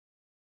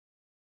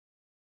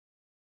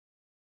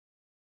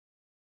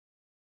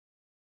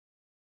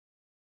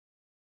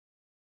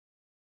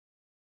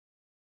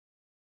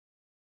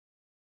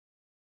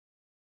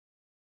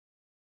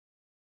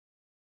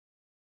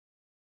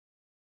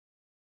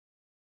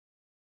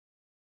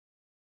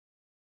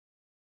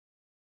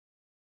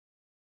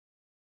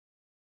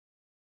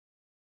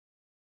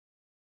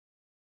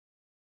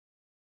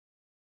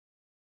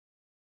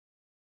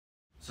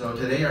So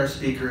today our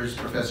speaker is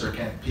Professor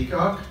Kent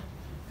Peacock,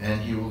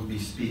 and he will be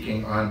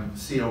speaking on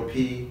COP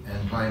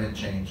and climate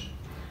change.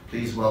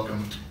 Please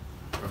welcome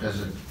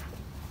Professor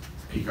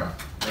Peacock.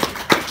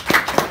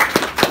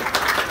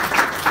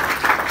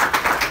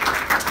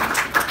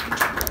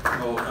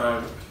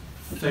 Well,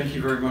 thank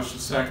you very much to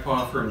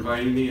SACPA for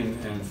inviting me, and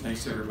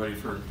thanks to everybody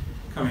for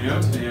coming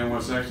out today. And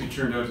what's actually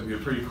turned out to be a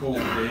pretty cold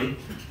day.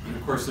 And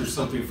of course, there's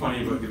something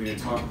funny about giving a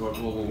talk about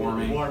global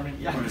warming when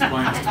it's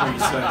minus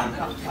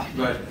 27.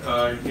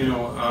 But you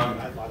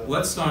know,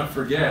 let's not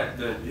forget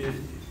that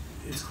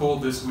it's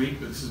cold this week,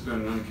 but this has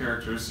been an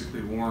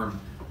uncharacteristically warm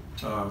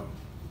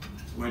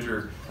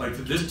winter. Like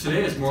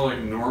today is more like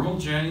normal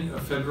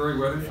February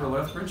weather for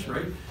Lethbridge,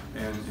 right?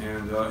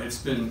 And it's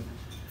been,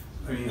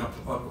 I mean, up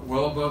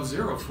well above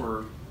zero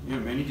for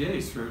many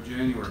days throughout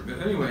January.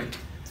 But anyway,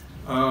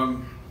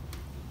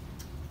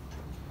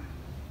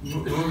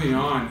 moving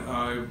on,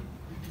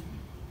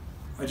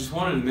 I just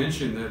wanted to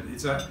mention that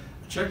I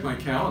checked my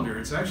calendar.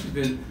 It's actually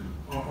been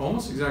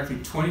almost exactly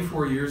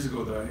 24 years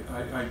ago that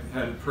I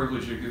had the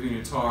privilege of giving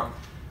a talk,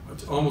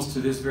 almost to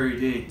this very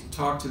day, to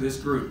talk to this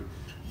group.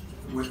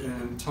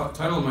 And the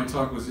title of my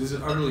talk was, "Is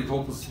it utterly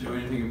hopeless to do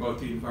anything about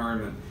the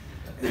environment?"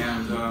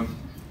 And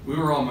we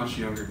were all much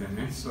younger then,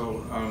 eh?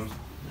 So,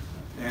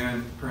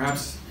 and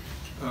perhaps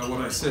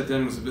what I said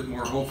then was a bit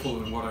more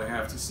hopeful than what I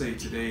have to say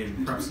today,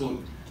 and perhaps what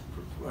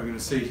I'm going to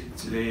say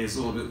today is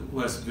a little bit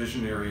less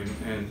visionary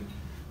and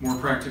more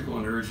practical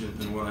and urgent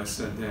than what I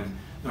said then.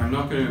 Now, I'm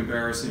not going to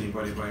embarrass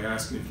anybody by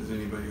asking if there's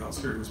anybody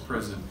else here who was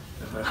present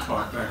at that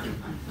talk back in,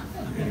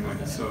 anyway,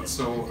 so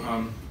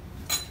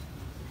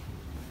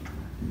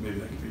maybe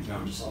that can be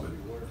down just a bit.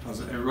 How's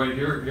it? Everybody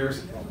here?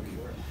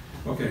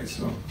 Okay,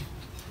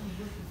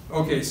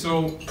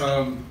 so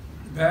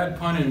bad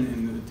pun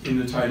in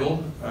the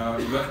title,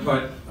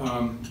 but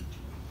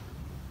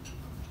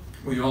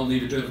we all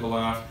need a bit of a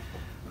laugh.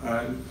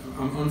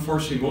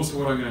 Unfortunately, most of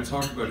what I'm going to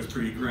talk about is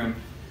pretty grim,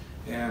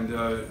 and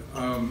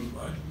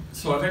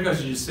so I think I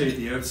should just say at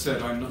the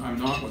outset, I'm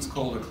not what's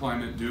called a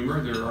climate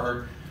doomer.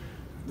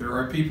 There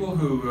are people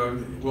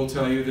who will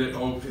tell you that,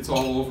 oh, it's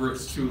all over,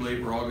 it's too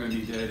late, we're all going to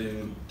be dead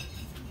in,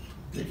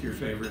 pick your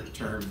favorite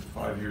term,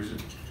 5 years or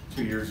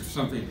 2 years or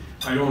something.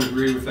 I don't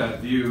agree with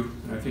that view,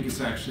 and I think it's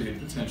actually a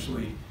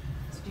potentially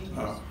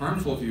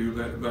harmful view,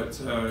 but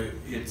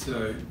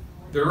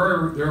there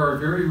are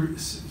very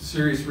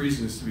serious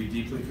reasons to be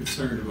deeply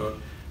concerned about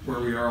where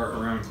we are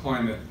around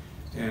climate,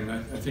 and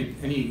I think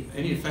any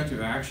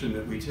effective action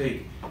that we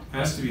take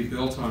has to be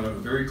built on a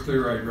very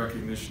clear-eyed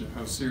recognition of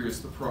how serious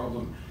the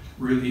problem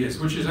really is,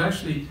 which is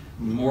actually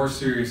more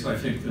serious, I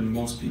think, than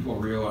most people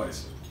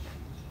realize.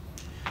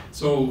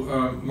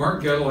 So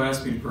Mark Goettel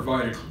asked me to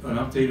provide an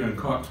update on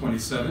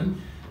COP27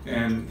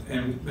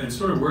 and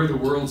sort of where the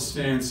world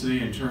stands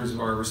today in terms of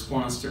our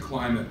response to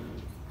climate.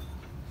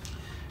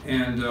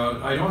 And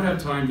I don't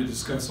have time to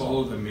discuss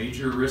all of the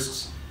major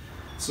risks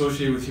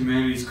associated with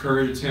humanity's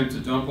current attempt to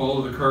dump all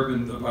of the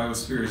carbon the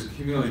biosphere has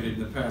accumulated in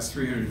the past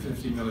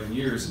 350 million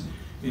years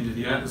into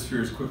the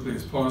atmosphere as quickly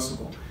as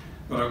possible.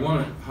 But I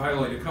want to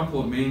highlight a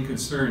couple of main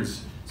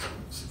concerns,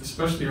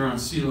 especially around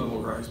sea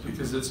level rise,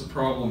 because it's a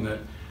problem that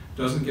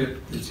doesn't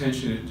get the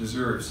attention it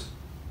deserves.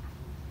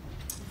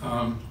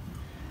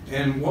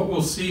 And what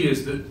we'll see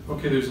is that,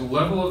 okay, there's a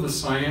level of the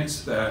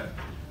science that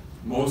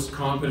most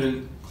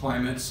competent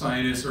climate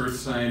scientists, earth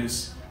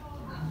scientists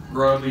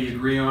broadly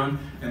agree on,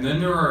 and then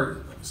there are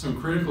some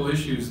critical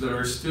issues that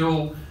are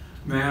still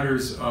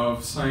matters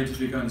of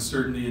scientific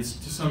uncertainty and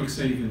to some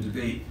extent even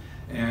debate,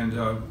 and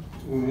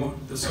we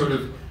want the sort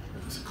of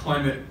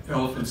climate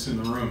elephants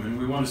in the room, and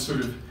we want to sort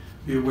of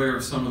be aware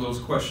of some of those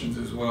questions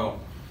as well.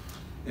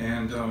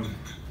 And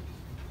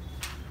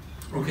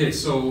okay,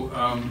 so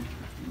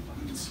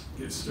let's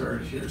get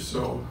started here.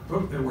 So,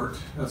 oh, it worked.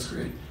 That's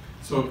great.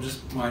 So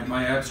just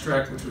my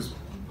abstract, which was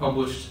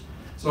published.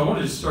 So I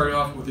wanted to start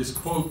off with this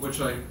quote,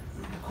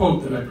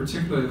 that I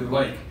particularly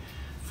like,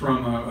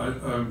 from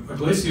a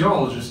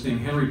glaciologist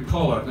named Henry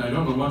Pollack. And I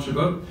don't know much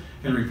about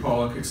Henry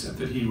Pollack except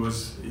that he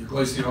was a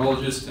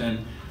glaciologist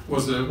and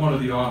was one of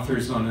the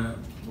authors on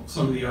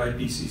some of the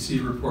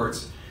IPCC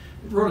reports.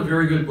 He wrote a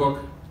very good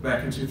book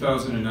back in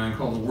 2009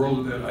 called The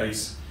World Without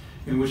Ice,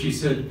 in which he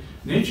said,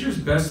 nature's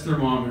best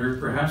thermometer,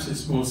 perhaps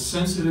its most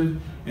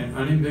sensitive and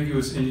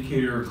unambiguous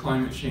indicator of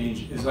climate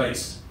change, is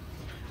ice.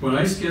 When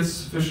ice gets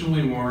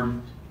sufficiently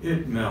warm,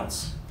 it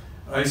melts.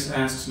 Ice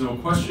asks no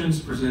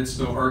questions, presents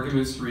no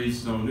arguments,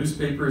 reads no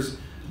newspapers,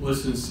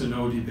 listens to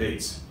no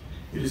debates.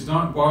 It is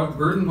not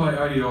burdened by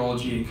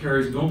ideology and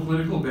carries no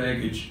political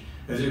baggage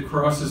as it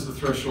crosses the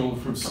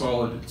threshold from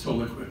solid to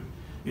liquid.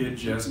 It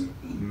just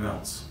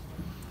melts.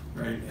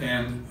 Right?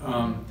 And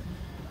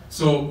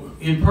so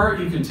in part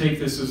you can take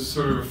this as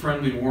sort of a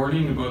friendly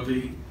warning about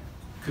the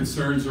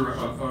concerns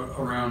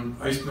around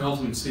ice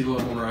melt and sea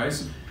level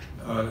rise.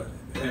 But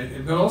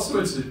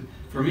also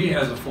for me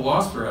as a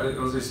philosopher,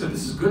 as I said,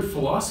 this is good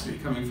philosophy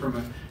coming from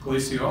a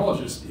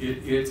glaciologist.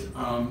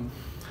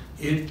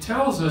 It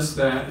tells us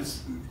that,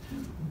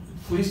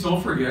 please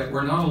don't forget,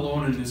 we're not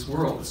alone in this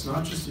world. It's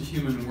not just a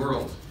human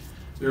world.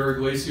 there are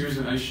glaciers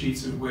and ice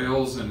sheets in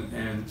Wales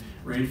and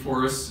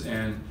rainforests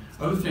and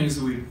other things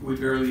that we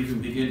barely even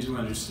begin to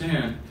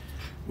understand,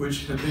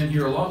 which have been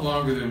here a lot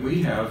longer than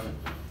we have.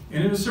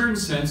 And in a certain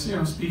sense, you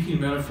know, speaking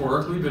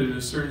metaphorically, but in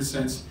a certain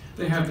sense,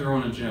 they have their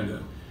own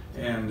agenda.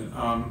 And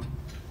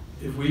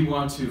if we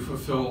want to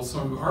fulfill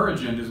some of our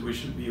agendas, we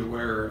should be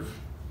aware of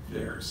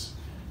theirs.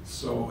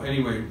 So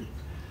anyway,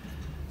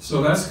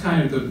 so that's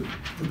kind of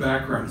the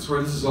background. It's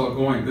where this is all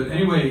going. But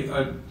anyway,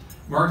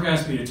 Mark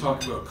asked me to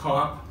talk about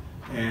COP,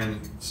 and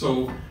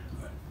so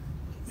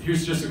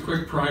here's just a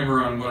quick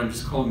primer on what I'm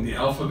just calling the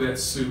alphabet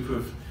soup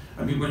of,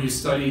 I mean, when you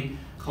study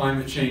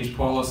climate change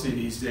policy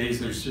these days,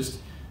 there's just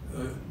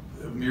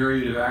a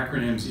myriad of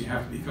acronyms you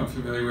have to become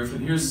familiar with,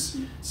 and here's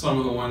some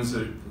of the ones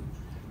that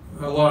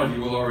a lot of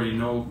you will already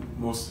know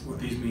most what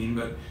these mean,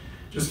 but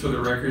just for the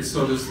record,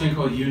 so there's a thing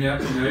called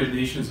UNEP, United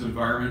Nations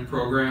Environment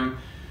Program.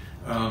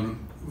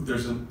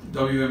 There's a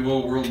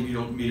WMO, World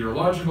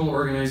Meteorological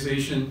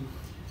Organization.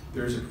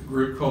 There's a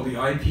group called the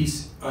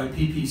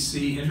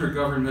IPCC,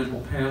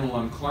 Intergovernmental Panel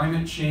on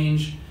Climate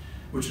Change,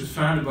 which was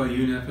founded by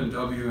UNEP and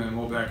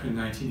WMO back in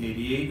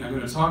 1988. And I'm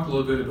going to talk a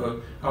little bit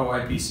about how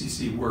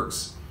IPCC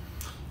works,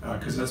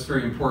 because that's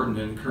very important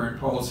in current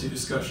policy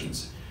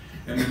discussions.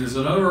 And then there's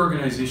another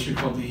organization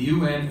called the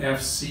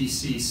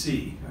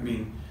UNFCCC. I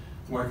mean,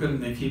 why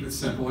couldn't they keep it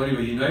simple?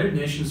 Anyway, United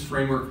Nations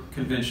Framework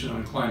Convention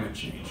on Climate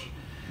Change.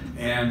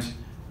 And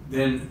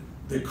then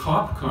the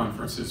COP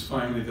conferences,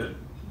 finally, that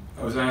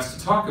I was asked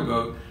to talk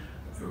about,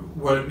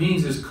 what it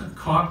means is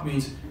COP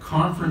means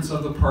Conference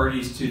of the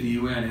Parties to the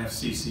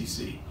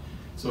UNFCCC.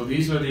 So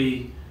these are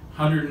the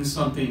 100 and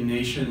something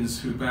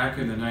nations who back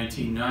in the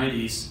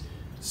 1990s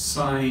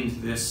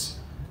signed this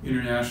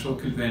international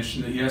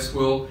convention that, yes,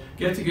 we'll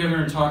get together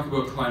and talk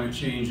about climate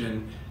change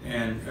and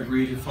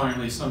agree to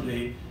finally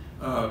someday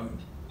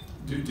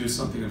do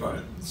something about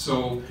it.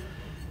 So,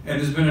 and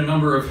there's been a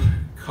number of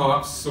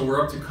COPs, so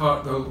we're up to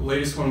COP, the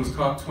latest one was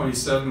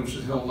COP27, which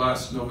was held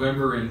last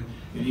November in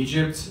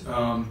Egypt.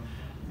 Another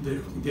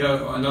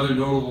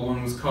notable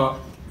one was COP,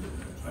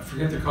 I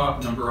forget the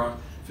COP number,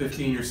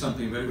 15 or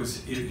something, but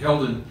it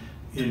held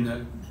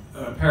in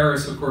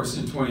Paris, of course,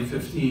 in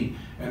 2015,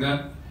 and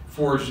that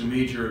forged a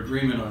major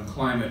agreement on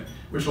climate,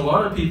 which a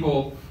lot of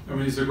people, I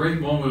mean, it's a great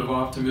moment of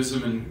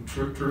optimism and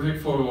terrific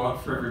photo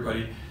op for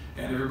everybody,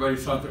 and everybody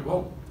thought that,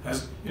 well,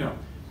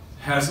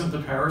 hasn't the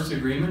Paris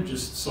Agreement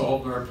just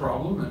solved our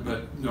problem?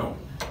 But no,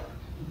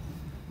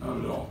 not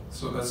at all.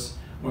 So that's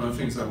one of the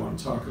things I want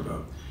to talk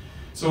about.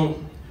 So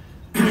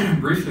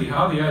briefly,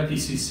 how the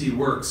IPCC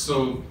works.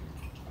 So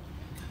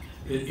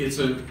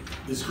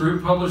this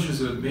group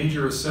publishes a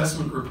major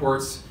assessment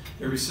reports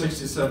every 6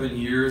 to 7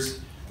 years.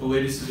 The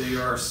latest is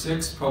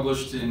AR6,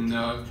 published in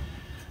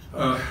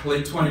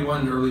late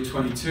 21, early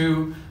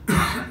 22.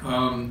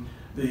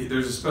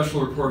 There's a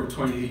special report of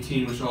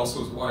 2018, which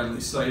also is widely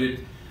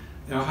cited.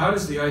 Now, how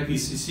does the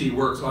IPCC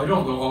work? So I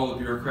don't know all the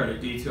bureaucratic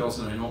details,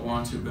 and I don't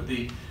want to, but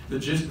the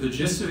gist of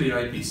the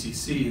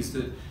IPCC is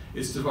that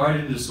it's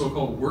divided into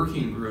so-called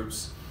working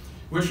groups,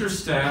 which are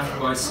staffed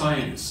by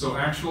scientists. So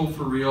actual,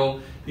 for real,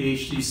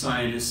 PhD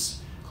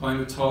scientists,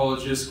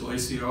 climatologists,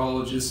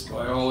 glaciologists,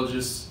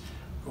 biologists,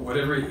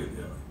 whatever,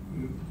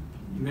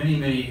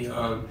 many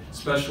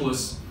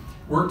specialists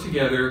work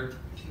together,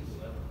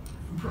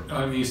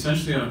 I mean,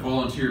 essentially on a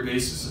volunteer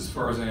basis, as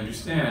far as I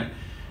understand.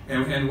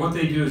 And what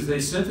they do is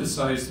they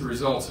synthesize the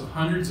results of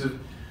hundreds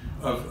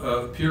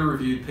of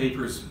peer-reviewed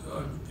papers,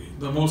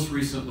 the most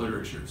recent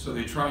literature. So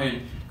they try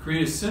and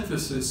create a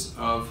synthesis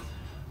of,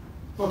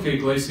 okay,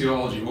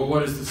 glaciology. Well,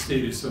 what is the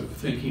status of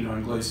thinking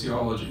on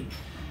glaciology?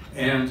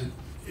 And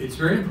it's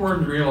very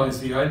important to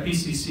realize the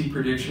IPCC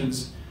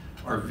predictions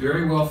are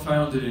very well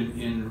founded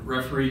in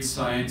refereed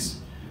science.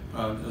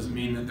 Doesn't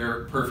mean that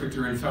they're perfect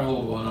or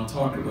infallible, and I'll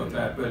talk about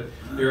that, but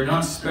they're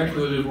not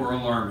speculative or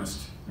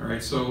alarmist. All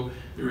right, so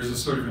there is a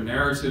sort of a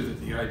narrative that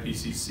the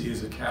IPCC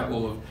is a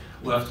cabal of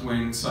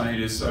left-wing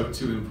scientists out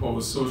to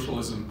impose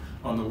socialism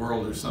on the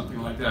world or something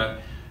like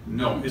that.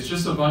 No, it's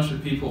just a bunch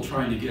of people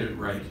trying to get it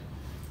right,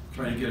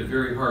 trying to get a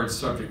very hard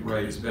subject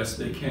right as best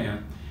they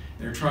can.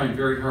 They're trying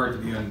very hard to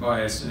be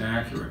unbiased and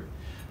accurate.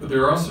 But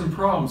there are some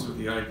problems with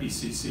the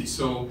IPCC.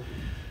 So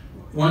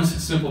one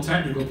simple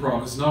technical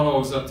problem, it's not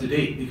always up to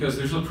date because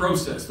there's a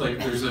process, like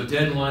there's a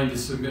deadline to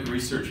submit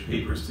research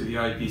papers to the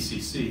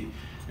IPCC.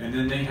 And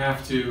then they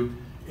have to,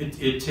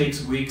 it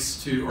takes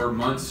weeks or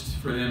months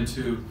for them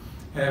to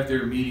have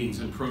their meetings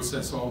and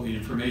process all the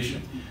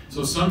information.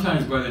 So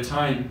sometimes by the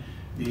time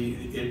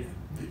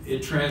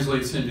it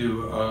translates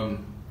into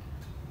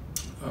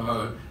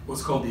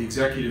what's called the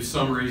executive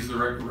summaries, the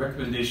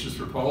recommendations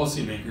for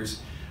policymakers,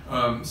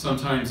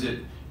 sometimes it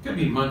could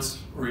be months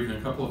or even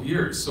a couple of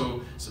years.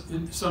 So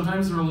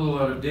sometimes they're a little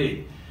out of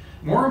date.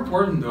 More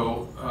important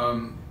though,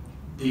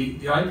 the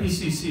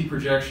IPCC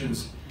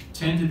projections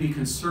tend to be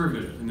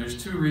conservative, and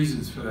there's two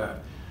reasons for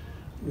that.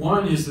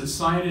 One is that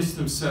scientists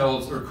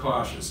themselves are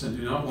cautious and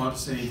do not want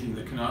to say anything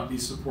that cannot be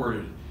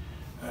supported.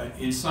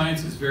 In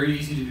science, it's very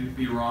easy to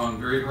be wrong,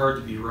 very hard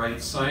to be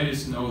right.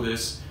 Scientists know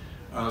this.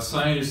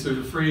 Scientists, there's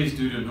a phrase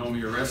due to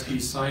Naomi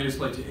Oreskes, scientists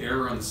like to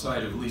err on the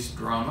side of least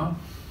drama,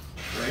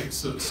 right?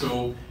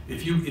 So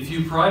if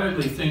you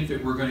privately think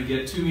that we're going to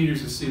get 2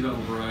 meters of sea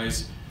level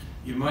rise,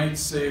 you might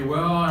say,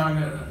 well, I'm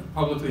going to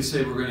publicly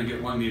say we're going to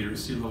get 1 meter of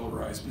sea level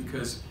rise,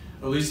 because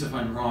at least if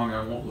I'm wrong,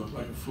 I won't look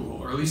like a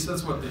fool, or at least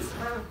that's what they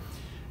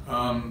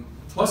think.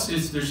 Plus,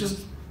 it's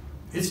just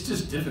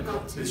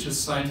difficult. It's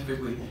just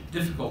scientifically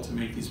difficult to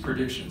make these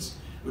predictions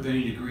with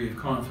any degree of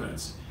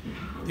confidence.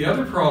 The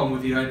other problem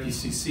with the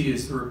IPCC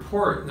is the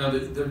report. Now,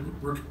 the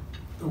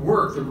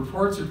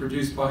reports are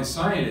produced by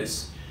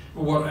scientists,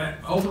 but what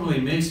ultimately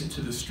makes it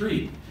to the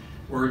street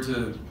or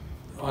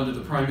onto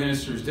the Prime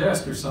Minister's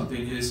desk or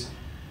something is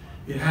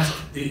they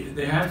have to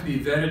be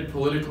vetted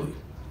politically,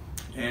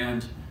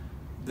 and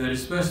that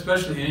is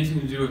especially anything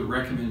to do with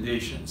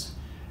recommendations.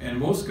 And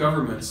most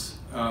governments,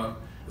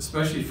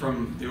 especially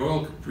from the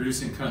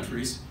oil-producing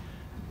countries,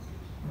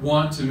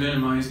 want to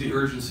minimize the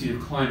urgency of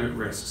climate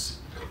risks.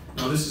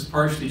 Now, this is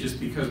partially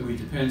just because we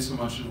depend so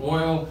much on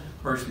oil,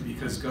 partially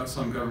because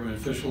some government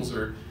officials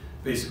are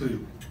basically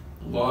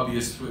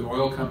lobbyists for the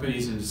oil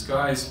companies in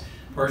disguise,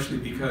 partially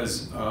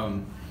because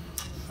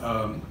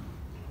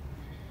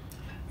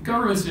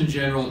governments in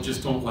general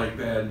just don't like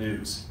bad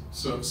news.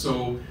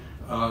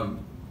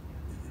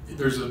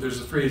 There's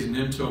a phrase,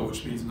 NIMTO,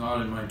 which means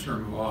not in my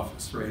term of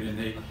office, right? And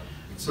they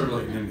sort of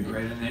like NIMBY,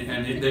 right?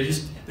 And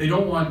they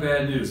don't want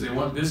bad news. They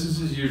want business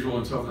as usual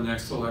until the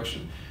next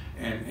election.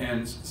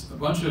 And a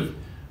bunch of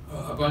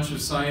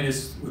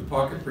scientists with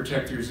pocket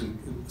protectors and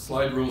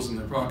slide rules in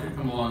their pocket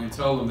come along and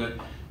tell them that,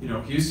 you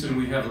know, Houston,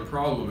 we have a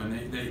problem,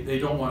 and they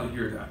don't want to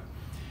hear that.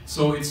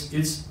 So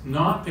it's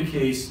not the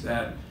case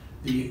that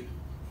the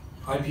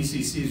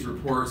IPCC's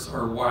reports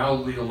are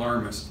wildly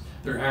alarmist.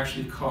 They're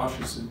actually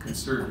cautious and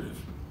conservative.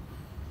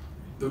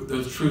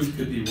 The truth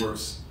could be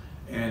worse,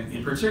 and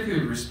in particular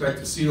with respect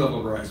to sea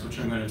level rise, which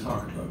I'm going to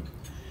talk about.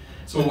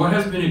 So what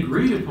has been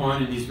agreed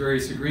upon in these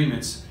various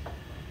agreements,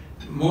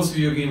 most of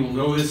you again will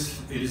know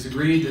this, it is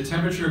agreed that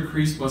temperature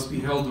increase must be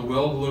held to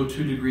well below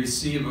 2 degrees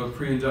C above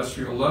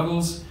pre-industrial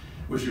levels,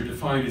 which are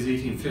defined as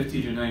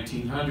 1850 to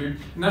 1900.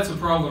 And that's a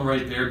problem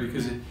right there,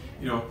 because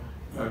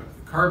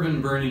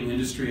carbon burning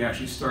industry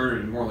actually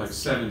started in more like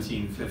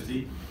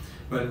 1750,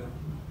 but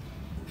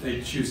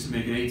they choose to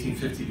make it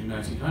 1850 to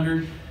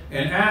 1900.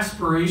 And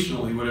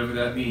aspirationally, whatever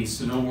that means,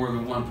 to no more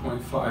than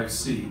 1.5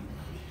 C.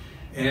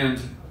 And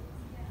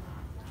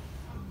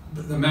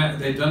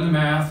they've done the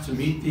math to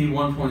meet the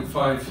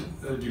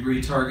 1.5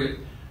 degree target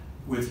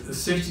with a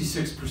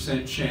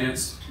 66%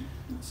 chance,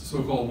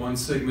 so-called 1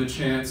 sigma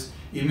chance.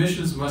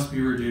 Emissions must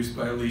be reduced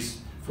by at least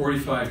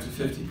 45 to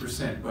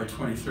 50% by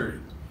 2030.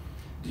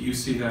 Do you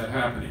see that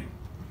happening?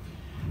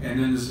 And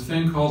then there's a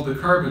thing called the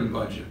carbon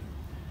budget,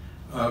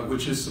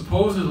 which is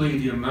supposedly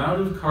the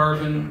amount of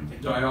carbon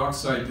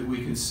dioxide that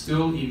we can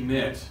still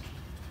emit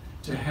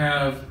to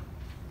have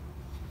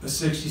a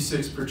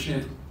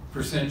 66%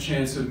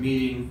 chance of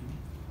meeting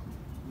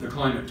the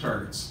climate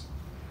targets.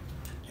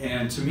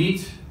 And to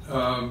meet the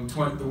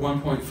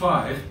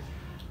 1.5,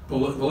 the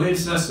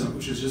latest estimate,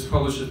 which was just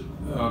published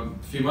a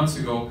few months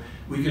ago,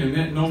 we can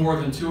emit no more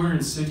than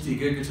 260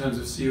 gigatons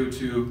of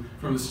CO2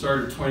 from the start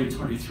of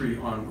 2023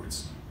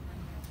 onwards.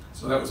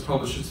 So that was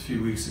published just a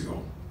few weeks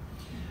ago.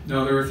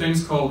 Now, there are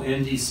things called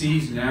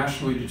NDCs,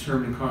 nationally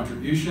determined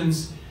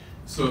contributions.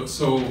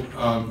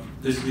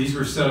 These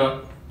were set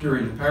up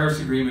during the Paris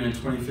Agreement in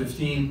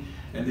 2015,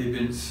 and they've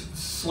been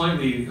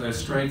slightly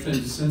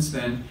strengthened since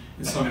then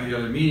in some of the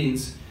other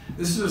meetings.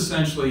 This is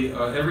essentially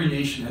every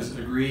nation has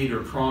agreed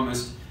or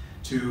promised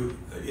to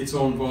its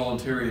own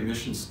voluntary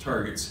emissions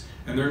targets.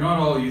 And they're not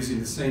all using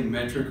the same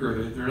metric,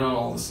 or they're not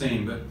all the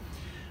same, but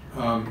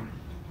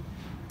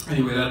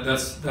anyway,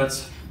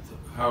 that's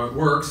how it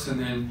works. And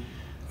then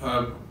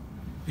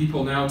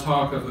people now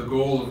talk of the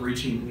goal of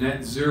reaching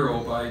net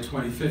zero by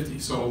 2050.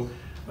 So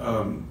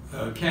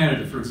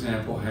Canada, for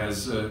example,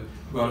 has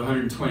about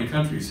 120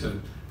 countries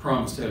have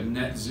promised to have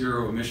net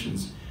zero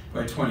emissions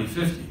by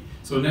 2050.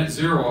 So net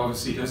zero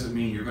obviously doesn't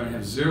mean you're going to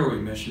have zero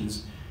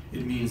emissions.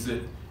 It means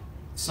that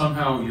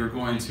somehow you're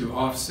going to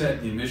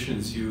offset the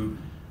emissions you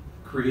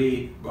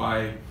create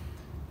by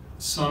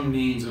some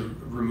means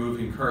of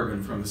removing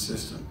carbon from the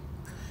system,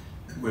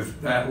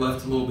 with that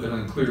left a little bit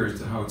unclear as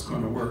to how it's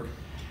going to work.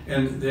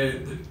 And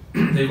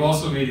they've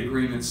also made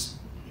agreements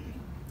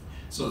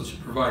so to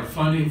provide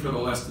funding for the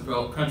less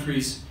developed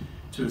countries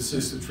to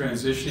assist with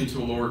transitioning to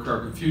a lower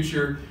carbon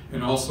future.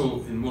 And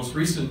also, in most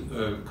recent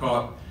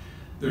COP,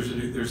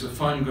 there's a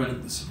fund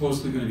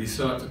supposedly going to be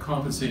set up to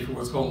compensate for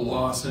what's called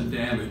loss and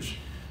damage.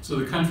 So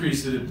the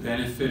countries that have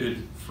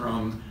benefited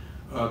from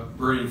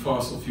burning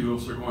fossil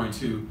fuels are going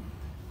to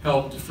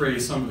help defray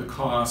some of the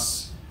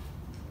costs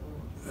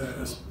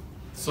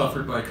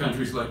suffered by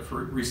countries like,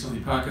 for recently,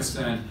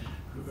 Pakistan,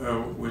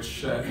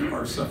 which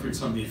are suffering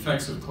some of the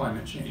effects of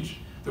climate change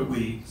that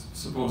we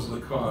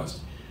supposedly caused.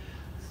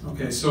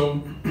 Okay,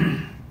 so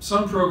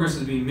some progress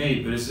is being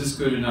made, but is this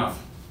good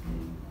enough?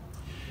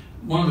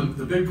 One of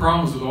the big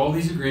problems with all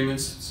these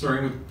agreements,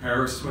 starting with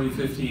Paris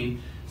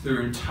 2015, is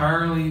they're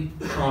entirely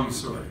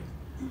promissory.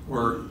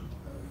 or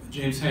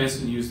James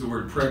Hansen used the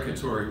word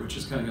precatory, which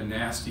is kind of a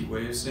nasty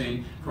way of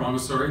saying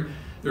promissory.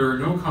 There are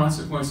no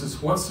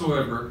consequences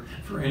whatsoever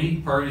for any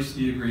parties to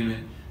the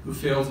agreement who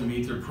fail to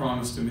meet their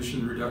promised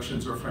emission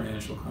reductions or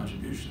financial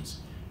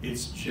contributions.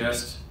 It's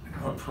just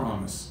a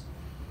promise,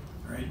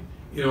 right?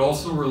 It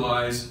also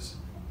relies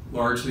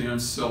largely on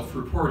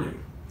self-reporting.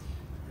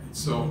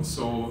 Right?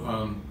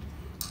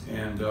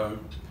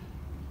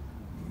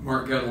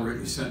 Mark Goettel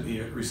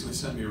recently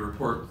sent me a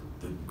report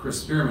that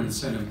Chris Spearman had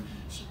sent him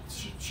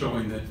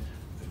showing that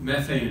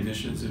methane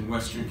emissions in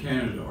Western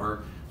Canada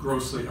are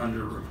grossly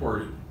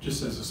underreported,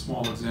 just as a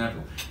small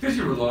example, because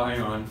you rely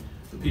on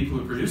the people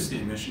who produce the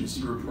emissions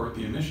to report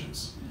the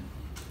emissions.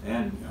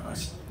 And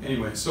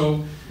anyway,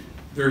 so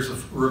there's a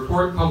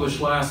report published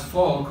last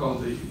fall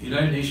called the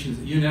United Nations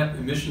UNEP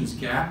Emissions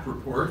Gap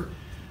Report,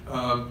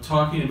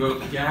 talking about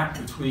the gap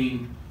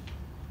between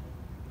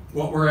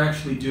what we're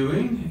actually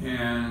doing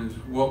and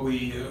what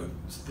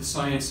the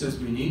science says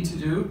we need to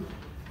do.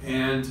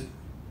 And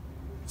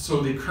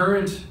so the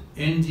current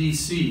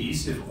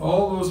NDCs, if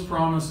all those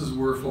promises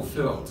were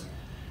fulfilled,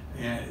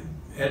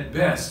 at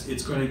best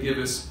it's going to give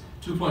us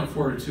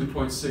 2.4 to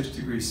 2.6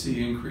 degrees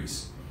C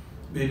increase,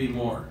 maybe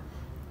more.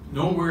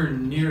 Nowhere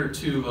near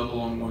 2, let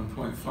alone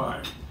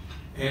 1.5.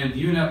 And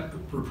the UNEP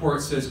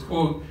report says,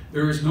 quote,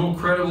 there is no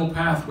credible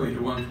pathway to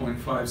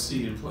 1.5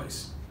 C in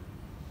place.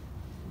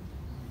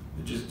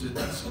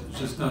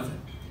 Just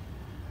nothing.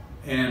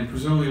 And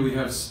presumably we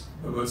have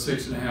about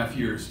 6.5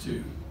 years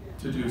to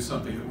do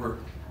something that we're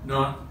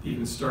not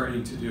even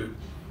starting to do.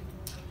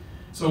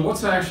 So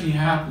what's actually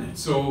happening?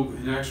 So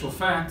in actual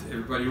fact,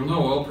 everybody will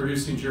know oil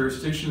producing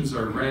jurisdictions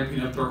are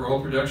ramping up their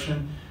oil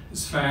production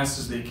as fast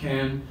as they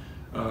can.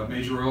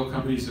 Major oil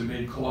companies have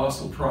made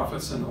colossal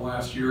profits in the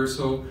last year or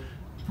so,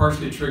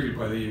 partially triggered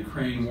by the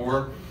Ukraine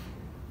war.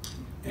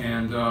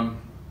 And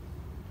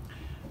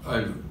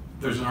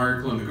there's an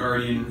article in The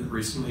Guardian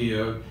recently.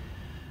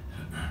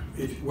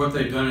 What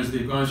they've done is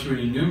they've gone through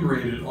and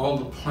enumerated all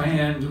the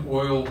planned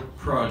oil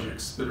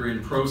projects that are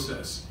in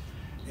process.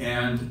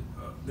 And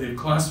they've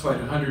classified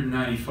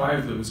 195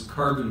 of them as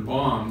carbon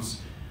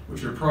bombs,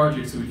 which are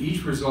projects that would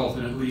each result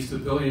in at least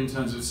 1 billion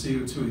tons of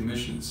CO2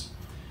 emissions,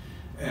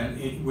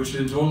 and which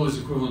in total is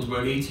equivalent to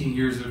about 18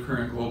 years of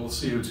current global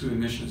CO2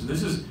 emissions.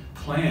 This is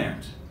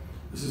planned.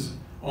 This is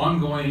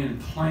ongoing and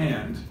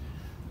planned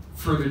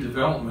further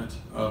development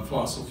of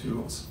fossil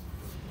fuels.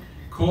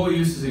 Coal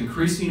use is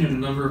increasing in a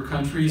number of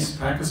countries.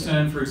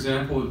 Pakistan, for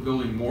example, is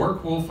building more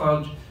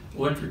coal-fired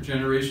electric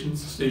generation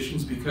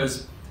stations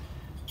because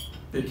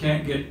they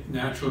can't get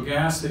natural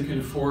gas they can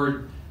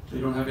afford. They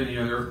don't have any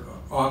other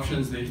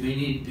options. They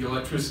need the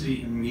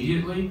electricity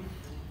immediately.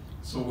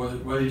 So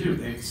what do?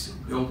 They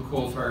build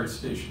coal-fired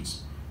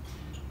stations.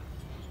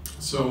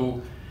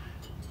 So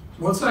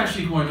what's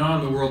actually going on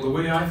in the world, the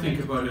way I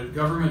think about it,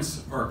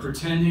 governments are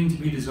pretending to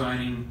be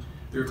designing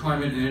their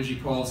climate and energy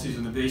policies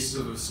on the basis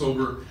of a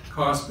sober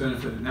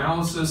cost-benefit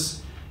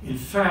analysis. In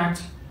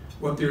fact,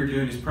 what they're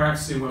doing is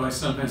practicing what I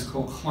sometimes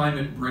call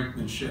climate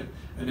brinkmanship,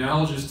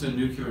 analogous to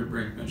nuclear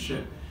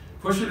brinkmanship.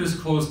 Push it as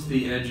close to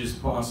the edge as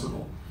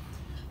possible.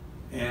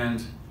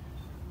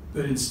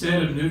 But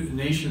instead of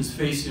nations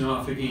facing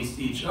off against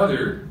each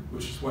other,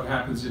 which is what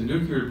happens in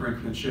nuclear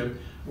brinkmanship,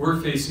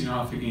 we're facing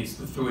off against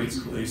the Thwaites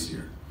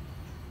Glacier,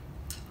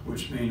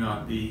 which may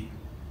not be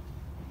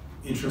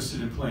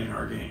interested in playing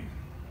our game.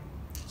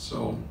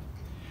 So,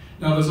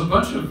 now there's a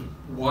bunch of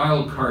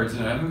wild cards,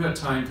 and I haven't got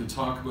time to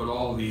talk about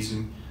all of these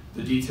in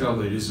the detail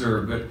they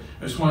deserve, but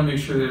I just want to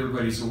make sure that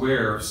everybody's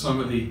aware of some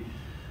of the,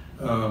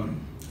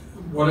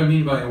 what I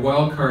mean by a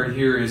wild card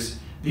here is,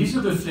 these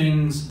are the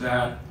things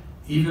that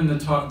even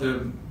the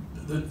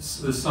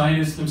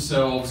scientists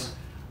themselves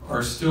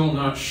are still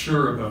not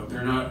sure about.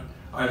 They're not,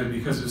 either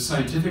because of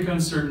scientific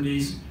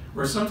uncertainties,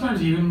 or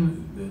sometimes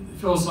even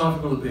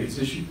philosophical debates,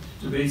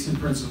 debates in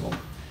principle,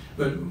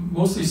 but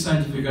mostly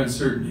scientific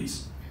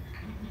uncertainties.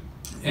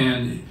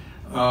 And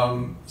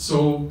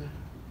so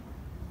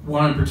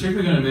what I'm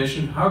particularly going to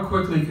mention, how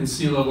quickly can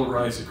sea level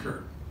rise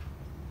occur?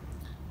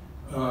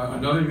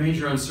 Another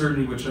major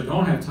uncertainty, which I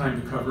don't have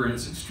time to cover, and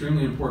it's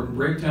extremely important,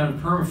 breakdown of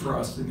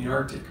permafrost in the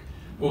Arctic,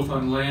 both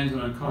on land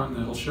and on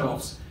continental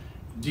shelves.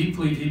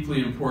 Deeply,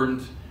 deeply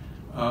important.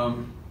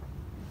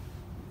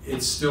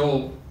 It's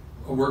still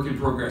a work in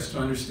progress to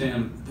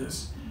understand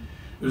this.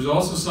 There's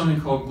also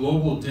something called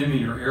global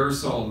dimming or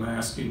aerosol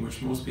masking,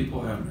 which most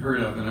people haven't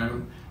heard of, and I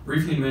will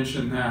briefly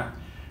mention that.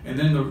 And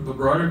then the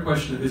broader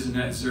question of, is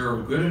net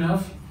zero good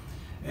enough?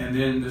 And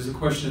then there's a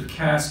question of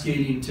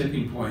cascading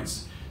tipping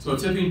points. So a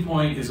tipping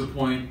point is a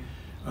point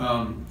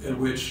at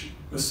which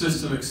a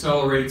system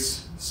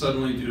accelerates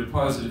suddenly due to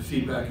positive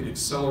feedback. It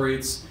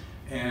accelerates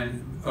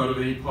and out of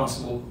any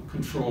possible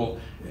control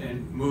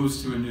and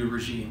moves to a new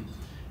regime.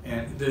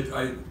 And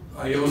that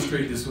I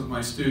illustrate this with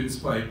my students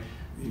by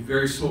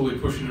very slowly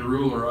pushing a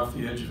ruler off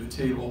the edge of a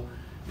table.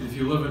 And if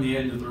you live on the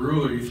end of the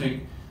ruler, you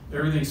think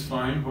everything's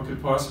fine, what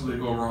could possibly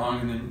go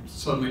wrong? And then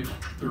suddenly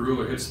the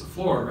ruler hits the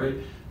floor, right?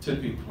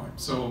 Tipping point.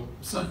 So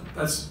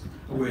that's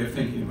a way of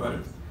thinking about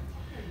it.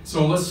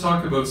 So let's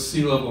talk about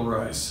sea level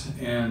rise.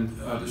 And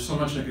there's so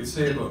much I could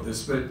say about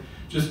this, but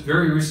just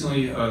very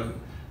recently,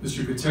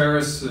 Mr.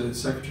 Guterres, the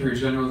Secretary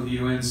General of the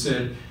UN,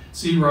 said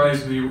seas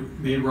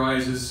may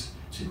rise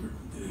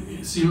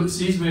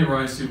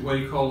to what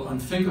he called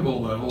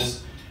unthinkable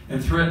levels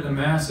and threaten a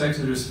mass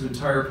exodus of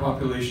entire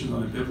populations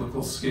on a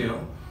biblical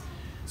scale.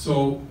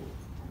 So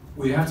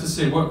we have to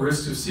say, what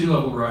risks of sea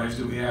level rise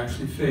do we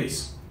actually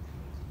face?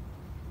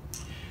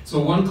 So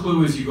one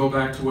clue is you go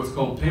back to what's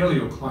called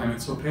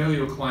paleoclimate. So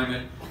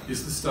paleoclimate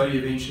is the study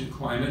of ancient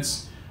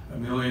climates,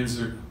 millions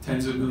or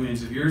tens of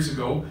millions of years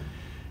ago.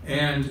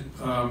 And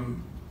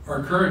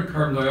our current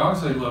carbon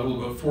dioxide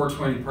level, about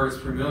 420 parts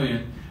per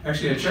million.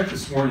 Actually, I checked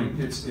this morning.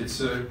 It's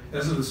as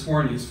of this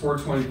morning, it's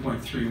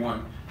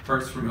 420.31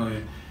 parts per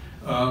million.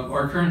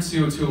 Our current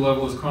CO2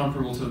 level is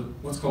comparable to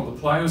what's called the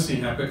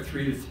Pliocene epoch,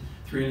 3 to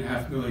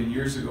 3.5 million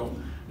years ago.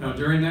 Now,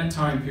 during that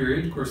time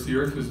period, of course, the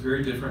Earth was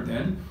very different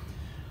then.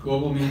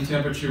 Global mean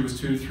temperature was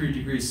 2 to 3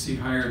 degrees C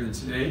higher than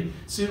today.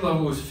 Sea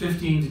level was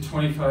 15 to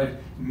 25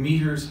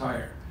 meters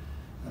higher.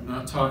 I'm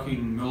not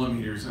talking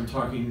millimeters, I'm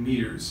talking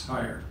meters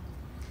higher.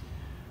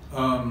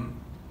 CO2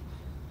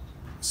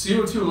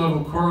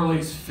 level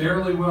correlates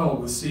fairly well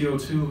with sea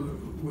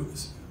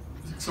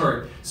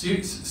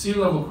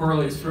level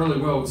correlates fairly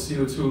well with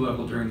CO2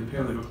 level during the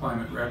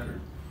paleoclimate record.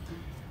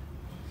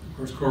 Of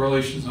course,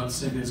 correlation is not the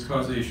same as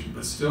causation,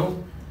 but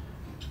still,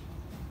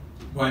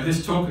 by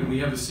this token, we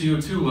have a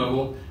CO2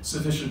 level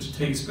sufficient to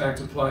take us back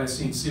to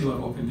Pliocene sea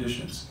level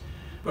conditions.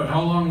 But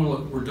how long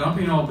will we're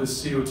dumping all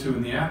this CO2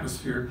 in the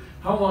atmosphere,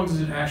 how long does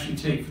it actually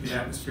take for the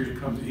atmosphere to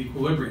come to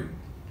equilibrium?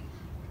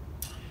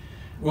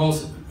 Well,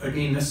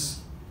 again, this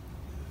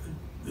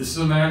is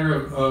a matter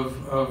of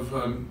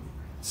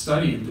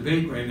study and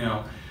debate right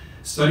now.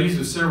 Studies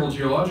of several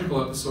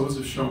geological episodes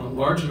have shown that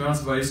large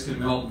amounts of ice can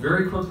melt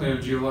very quickly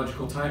on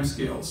geological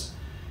timescales,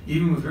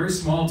 even with very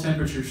small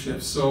temperature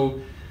shifts. So,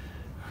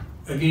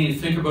 again,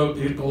 think about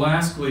the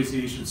last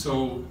glaciation.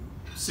 So,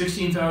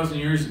 16,000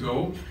 years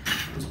ago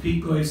was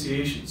peak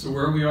glaciation. So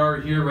where we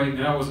are here right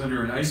now is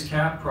under an ice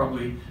cap,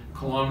 probably a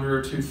kilometer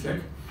or two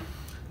thick.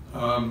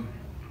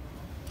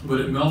 But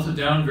it melted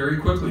down very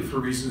quickly for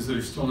reasons that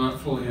are still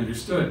not fully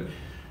understood.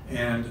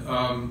 And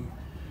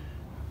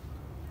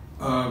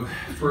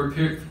for a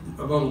period,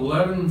 about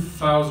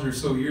 11,000 or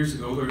so years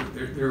ago,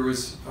 there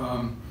was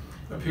a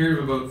period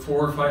of about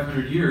 400 or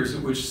 500 years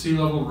at which sea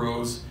level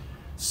rose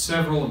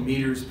several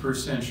meters per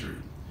century.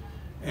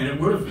 And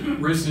it would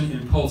have risen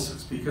in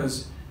pulses,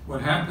 because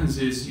what happens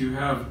is you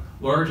have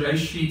large ice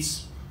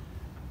sheets,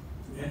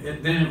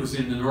 then it was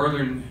in the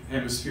northern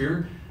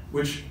hemisphere,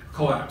 which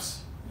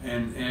collapse.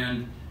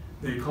 And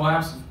they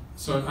collapse.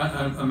 So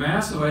a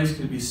mass of ice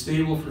can be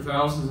stable for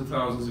thousands and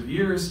thousands of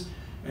years,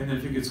 and then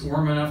if it gets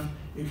warm enough,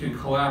 it can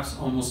collapse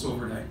almost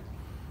overnight.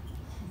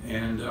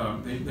 And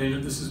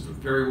this is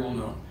very well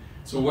known.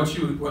 So what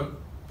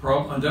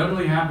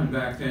undoubtedly happened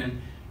back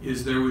then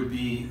is there would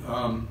be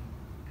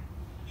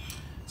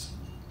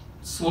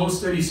slow,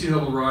 steady sea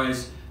level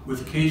rise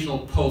with occasional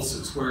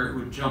pulses where it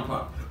would jump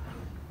up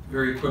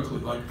very quickly,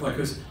 like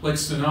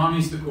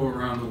tsunamis that go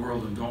around the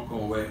world and don't go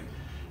away.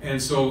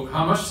 And so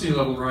how much sea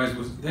level rise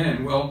was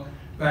then? Well,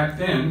 back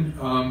then,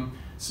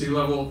 sea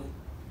level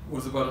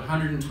was about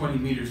 120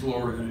 meters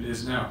lower than it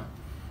is now.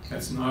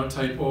 That's not a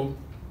typo,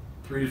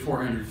 300 to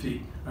 400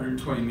 feet,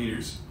 120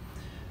 meters.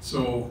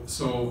 So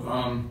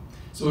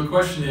the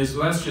question is,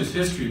 well, that's just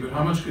history, but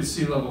how much could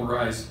sea level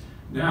rise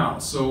now?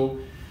 So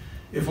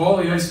if all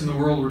the ice in the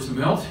world were to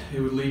melt,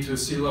 it would lead to a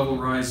sea level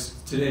rise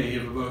today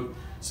of about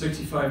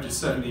 65 to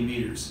 70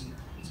 meters.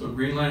 So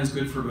Greenland is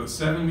good for about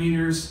 7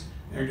 meters,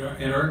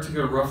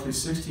 Antarctica roughly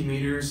 60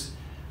 meters,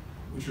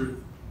 which are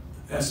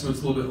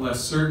estimates a little bit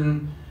less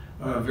certain.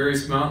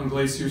 Various mountain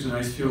glaciers and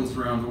ice fields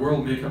around the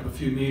world make up a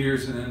few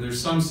meters, and then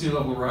there's some sea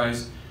level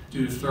rise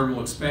due to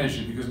thermal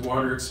expansion, because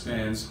water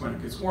expands when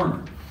it gets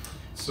warmer.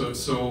 So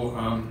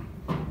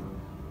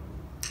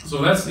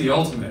that's the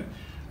ultimate.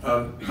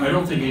 I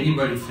don't think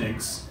anybody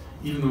thinks,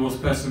 even the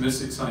most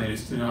pessimistic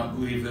scientists do not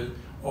believe that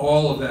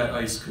all of that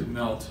ice could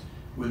melt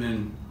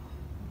within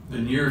the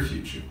near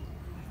future.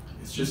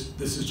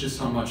 This is just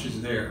how much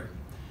is there.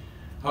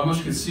 How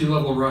much could sea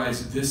level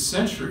rise this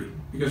century?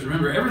 Because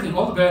remember,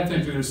 all the bad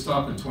things are going to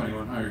stop in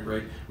 2100,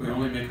 right? We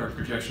only make our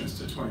projections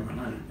to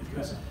 2100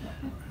 because,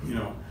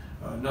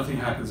 nothing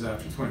happens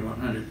after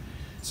 2100.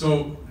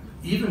 So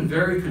even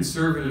very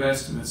conservative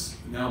estimates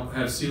now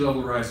have sea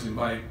level rising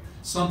by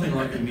something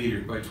like a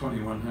meter by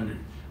 2100,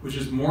 which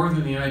is more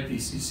than the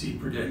IPCC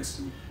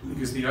predicts.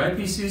 Because the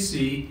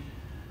IPCC,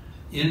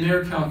 in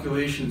their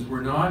calculations,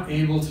 were not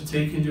able to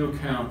take into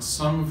account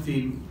some of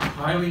the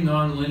highly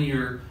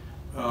nonlinear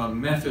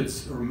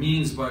methods or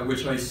means by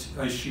which ice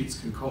sheets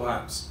can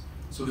collapse.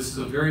 So this is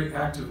a very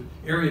active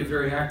area of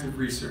very active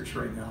research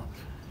right now.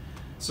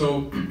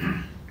 So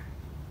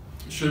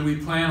should we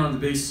plan on the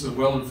basis of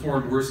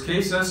well-informed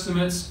worst-case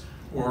estimates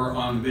or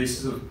on the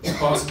basis of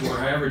possible or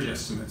average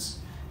estimates?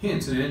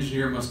 Hint, an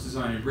engineer must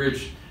design a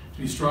bridge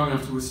to be strong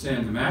enough to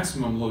withstand the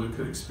maximum load it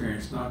could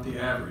experience, not the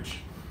average.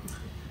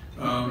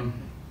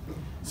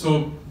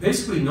 So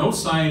basically no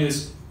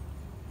scientist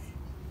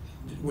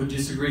would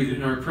disagree that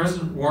in our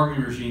present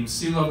warming regime,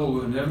 sea level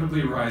will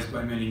inevitably rise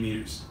by many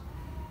meters.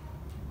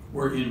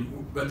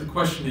 But the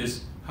question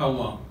is, how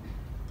long?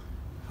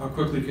 How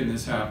quickly can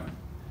this happen?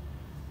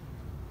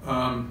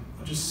 I'll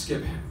just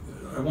skip.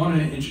 I want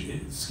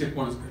to skip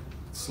one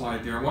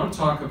slide there. I want to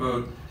talk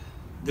about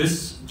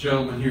this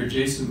gentleman here,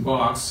 Jason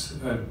Box.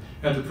 I've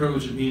had the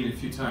privilege of meeting a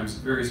few times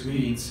at various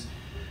meetings.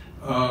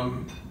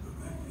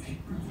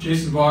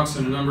 Jason Box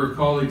and a number of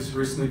colleagues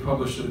recently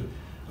published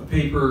a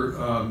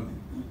paper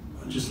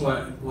just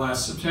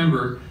last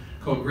September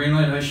called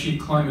Greenland Ice Sheet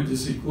Climate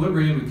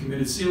Disequilibrium and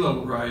Committed Sea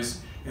Level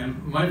Rise.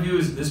 And my view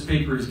is that this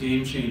paper is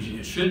game-changing.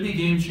 It should be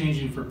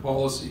game-changing for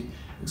policy,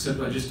 except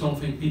I just don't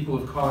think people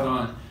have caught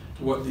on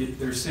to what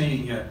they're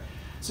saying yet.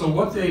 So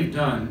what they've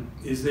done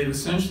is they've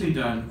essentially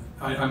done,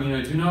 I mean,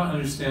 I do not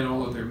understand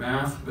all of their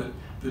math, but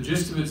the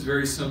gist of it's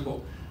very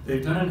simple.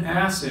 They've done an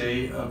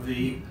assay of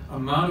the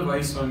amount of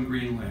ice on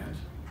Greenland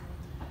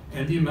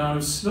and the amount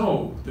of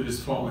snow that is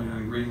falling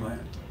on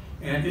Greenland.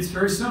 And it's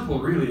very simple,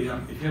 really.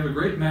 If you have a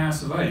great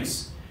mass of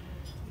ice,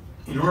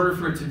 in order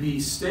for it to be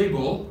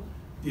stable,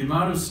 the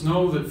amount of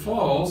snow that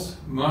falls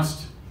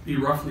must be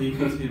roughly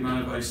equal to the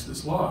amount of ice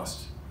that's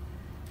lost.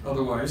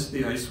 Otherwise,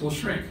 the ice will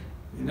shrink,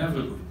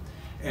 inevitably.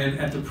 And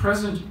at the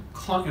present,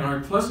 in our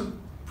present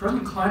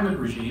climate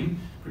regime,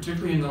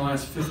 particularly in the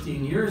last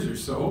 15 years or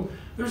so,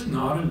 there's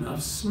not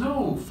enough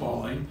snow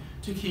falling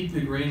to keep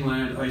the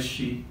Greenland ice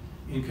sheet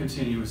in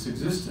continuous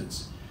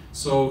existence.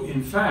 So,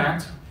 in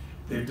fact,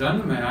 they've done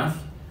the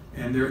math,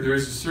 and there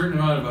is a certain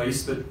amount of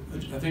ice that,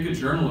 I think a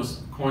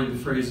journalist coined the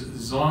phrase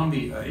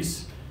zombie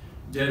ice,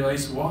 dead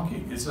ice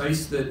walking. It's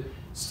ice that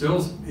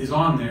still is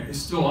on there, it's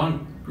still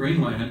on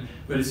Greenland,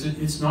 but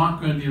it's not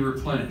going to be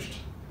replenished.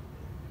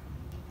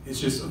 It's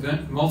just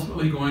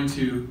ultimately going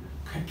to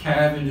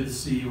calve into the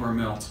sea or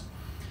melt.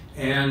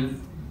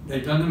 And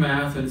they've done the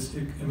math, and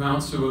it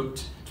amounts to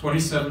about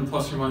 27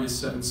 plus or minus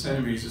 7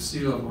 centimeters of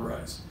sea level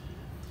rise.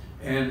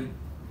 And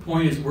the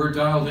point is, we're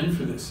dialed in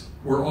for this.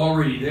 We're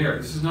already there.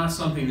 This is not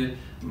something that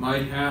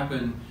might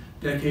happen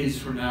decades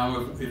from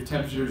now if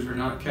temperatures are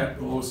not kept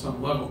below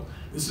some level.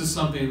 This is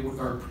something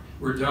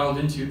we're dialed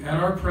into at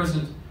our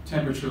present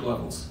temperature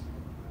levels.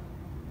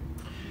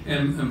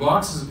 And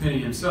Box's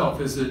opinion himself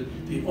is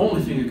that the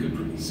only thing that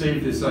could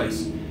save this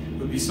ice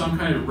would be some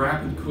kind of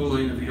rapid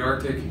cooling of the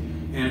Arctic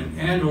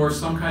and or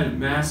some kind of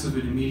massive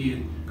and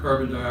immediate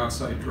carbon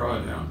dioxide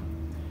drawdown.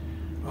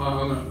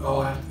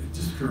 I'll have to,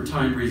 just for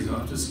time reasons, I'll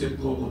have to skip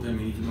global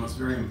dimming, even though it's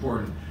very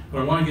important.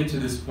 But I want to get to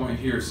this point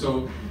here.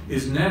 So,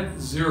 is net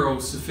zero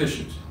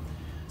sufficient?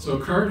 So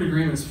current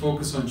agreements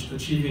focus on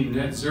achieving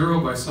net zero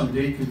by some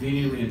date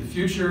conveniently in the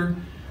future.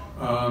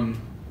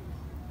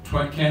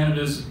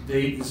 Canada's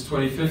date is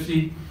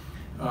 2050.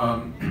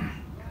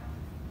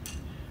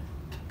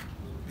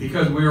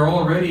 Because we are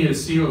already at a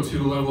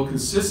CO2 level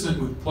consistent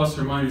with plus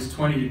or minus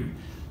 20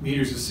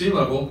 meters of sea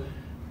level,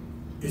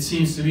 it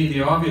seems to me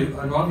an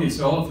obvious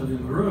elephant in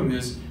the room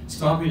is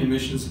stopping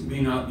emissions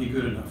may not be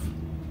good enough.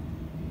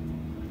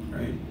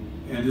 Right?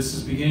 And this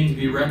is beginning to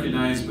be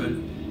recognized, but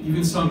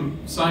even some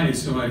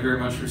scientists whom I very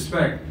much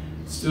respect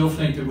still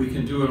think that we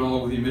can do it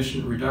all with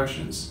emission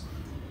reductions.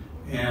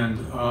 And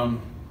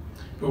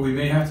but we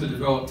may have to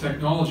develop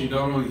technology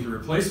not only to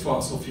replace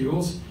fossil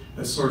fuels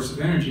as a source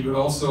of energy, but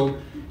also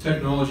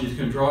technology that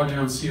can draw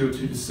down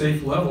CO2 to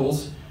safe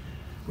levels,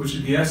 which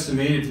would be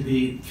estimated to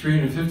be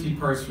 350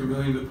 parts per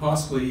million, but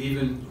possibly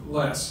even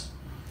less.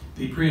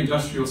 The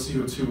pre-industrial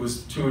CO2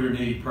 was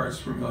 280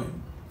 parts per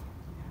million.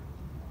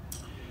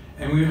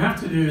 And we have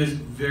to do this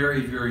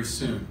very, very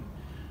soon.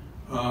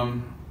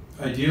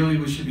 Ideally,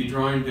 we should be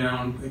drawing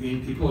down,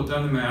 again, people have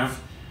done the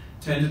math,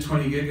 10 to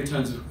 20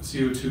 gigatons of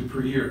CO2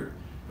 per year.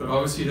 But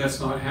obviously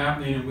that's not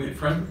happening, and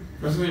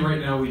presently right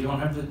now we don't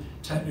have the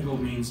technical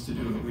means to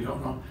do it. We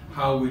don't know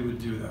how we would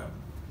do that.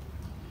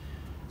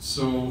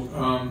 So,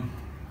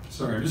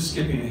 sorry, I'm just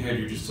skipping ahead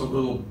here just a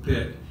little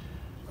bit.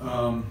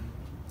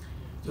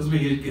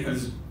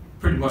 It's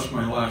pretty much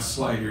my last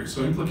slide here.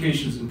 So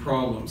implications and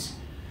problems.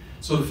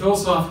 So the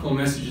philosophical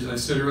message, as I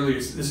said earlier,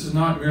 this is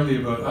not merely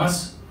about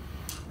us,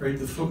 right?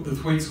 The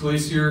Thwaites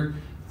Glacier.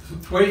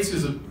 Thwaites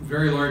is a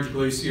very large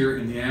glacier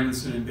in the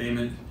Amundsen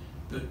embayment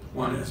that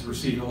one has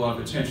received a lot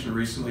of attention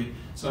recently,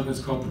 sometimes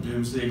called the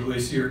Doomsday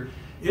Glacier.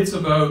 It's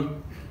about,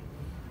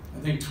 I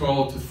think,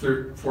 12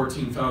 to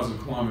 14,000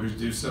 kilometers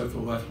due south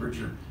of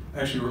Lethbridge, or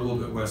actually we're a little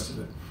bit west of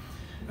it.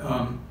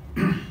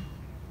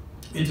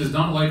 It does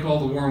not like all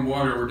the warm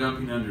water we're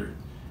dumping under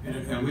it,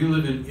 and we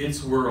live in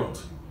its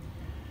world.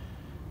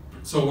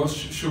 So what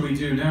should we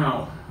do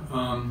now?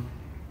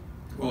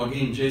 Well,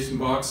 again, Jason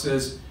Box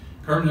says,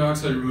 carbon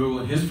dioxide removal,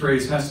 in his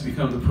phrase, has to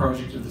become the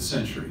project of the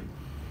century.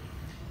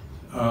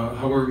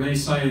 However, many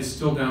scientists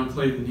still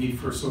downplay the need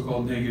for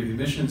so-called negative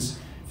emissions,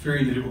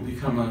 fearing that it will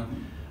become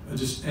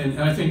and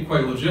I think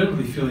quite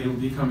legitimately feeling it will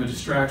become a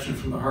distraction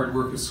from the hard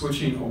work of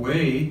switching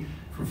away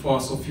from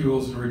fossil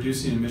fuels and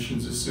reducing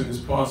emissions as soon as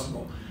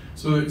possible.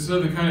 So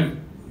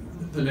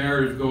the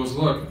narrative goes,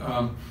 look,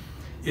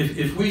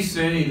 if we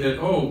say that,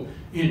 oh,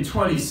 in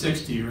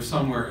 2060 or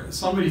somewhere,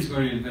 somebody's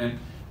going to invent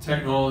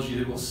technology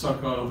that will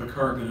suck all of the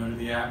carbon out of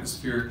the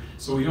atmosphere,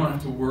 so we don't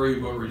have to worry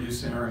about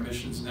reducing our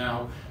emissions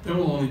now. Then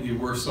we'll only be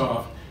worse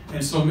off.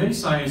 And so many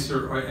scientists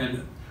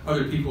and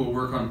other people who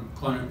work on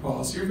climate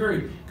policy are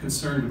very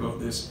concerned about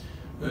this.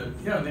 But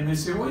yeah, they may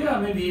say, well, yeah,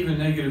 maybe even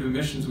negative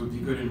emissions would be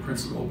good in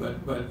principle, but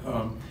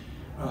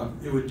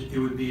it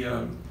would be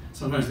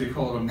sometimes they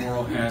call it a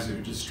moral hazard,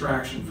 a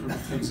distraction from the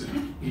things that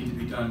need to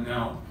be done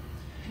now.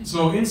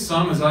 So in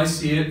sum, as I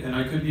see it, and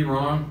I could be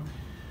wrong,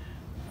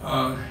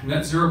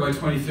 net zero by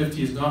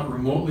 2050 is not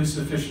remotely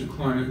sufficient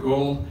climate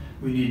goal.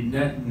 We need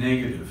net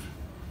negative.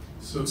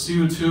 So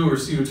CO2 or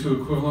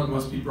CO2 equivalent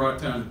must be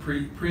brought down to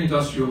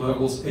pre-industrial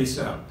levels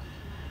ASAP.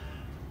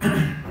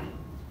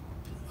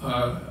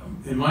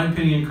 In my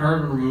opinion,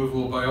 carbon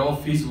removal by all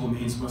feasible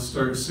means must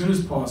start as soon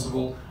as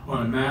possible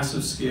on a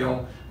massive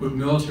scale with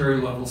military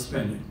level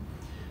spending.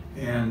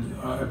 And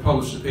I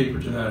published a paper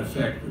to that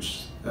effect,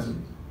 which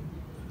hasn't,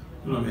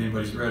 I don't know if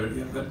anybody's read it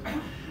yet, but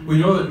we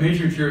know that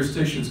major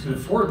jurisdictions can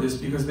afford this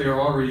because they are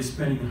already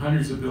spending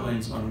hundreds of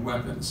billions on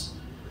weapons.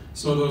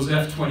 So those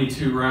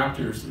F-22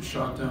 Raptors that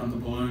shot down the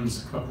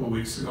balloons a couple of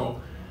weeks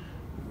ago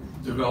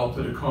developed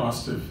at a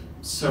cost of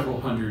several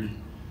 $100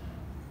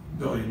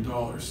 billion.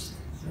 Right?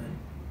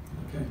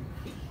 Okay.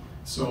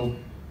 So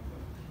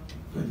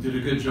they did a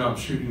good job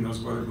shooting those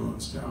weather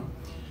balloons down.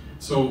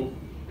 So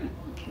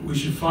we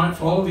should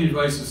follow the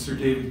advice of Sir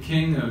David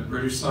King, a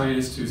British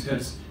scientist who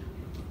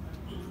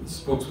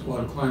spoke a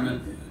lot of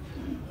climate,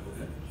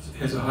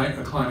 has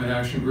a climate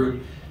action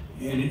group,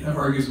 and it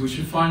argues we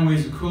should find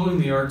ways of cooling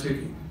the Arctic,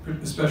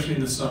 especially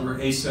in the summer,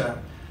 ASAP,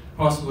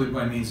 possibly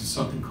by means of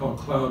something called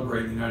cloud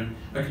brightening.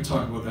 I can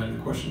talk about that in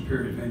the question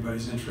period if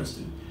anybody's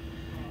interested.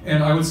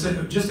 And I would say,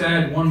 just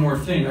add one more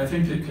thing. I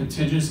think that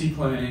contingency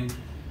planning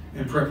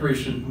and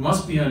preparation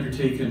must be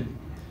undertaken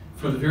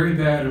for the very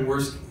bad and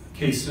worst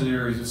case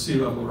scenarios of sea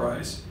level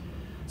rise.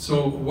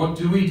 So what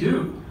do we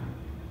do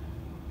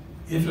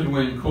if and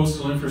when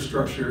coastal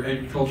infrastructure,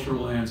 agricultural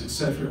lands,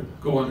 etc.,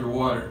 go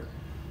underwater?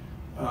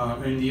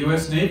 And the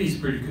U.S. Navy is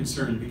pretty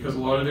concerned because a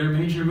lot of their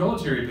major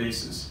military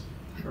bases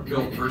are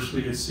built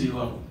virtually at sea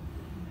level,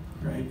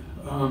 right?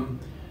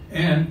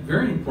 And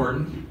very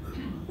important,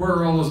 where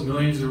are all those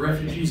millions of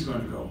refugees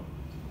going to go?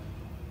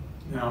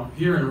 Now,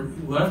 here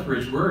in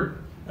Lethbridge, we're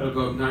at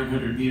about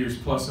 900 meters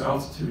plus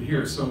altitude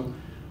here, so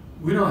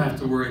we don't have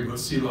to worry about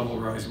sea level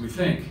rise, we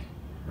think,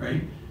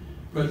 right?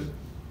 But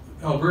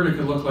Alberta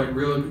could look like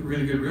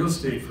really good real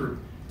estate for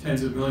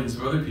tens of millions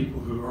of other people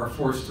who are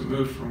forced to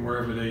move from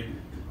wherever they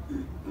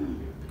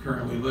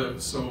currently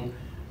live. So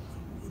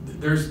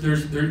there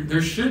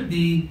should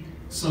be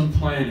some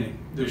planning.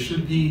 There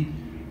should be,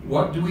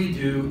 what do we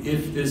do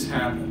if this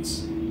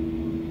happens?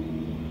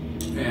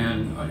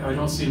 And I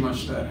don't see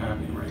much of that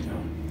happening right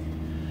now.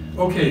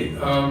 Okay,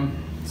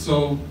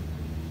 so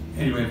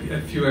anyway,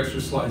 a few extra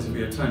slides if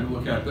we have time to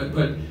look at.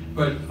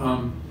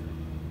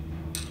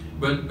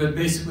 But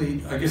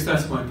basically, I guess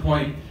that's my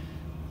point.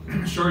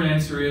 Short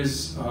answer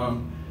is,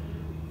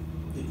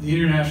 the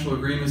international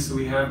agreements that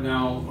we have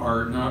now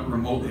are not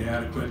remotely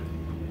adequate,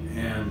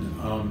 and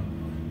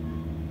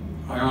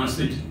I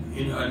honestly,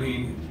 I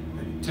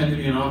tend to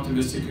be an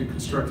optimistic and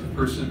constructive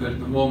person, but at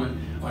the moment,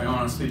 I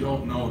honestly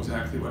don't know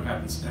exactly what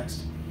happens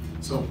next.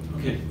 So,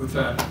 okay, with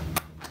that.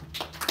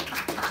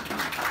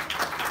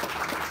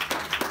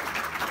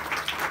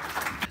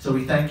 So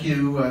we thank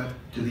you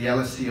to the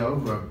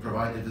LSCO who have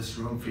provided this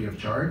room free of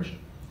charge,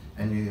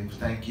 and we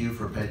thank you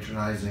for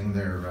patronizing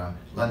their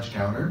lunch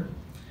counter.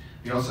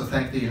 We also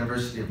thank the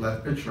University of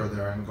Lethbridge for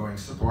their ongoing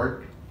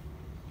support.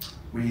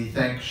 We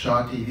thank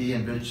Shaw TV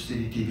and Bridge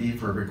City TV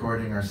for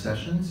recording our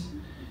sessions.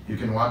 You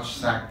can watch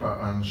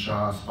SACPA on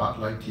Shaw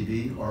Spotlight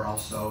TV, or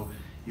also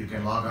you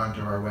can log on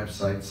to our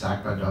website,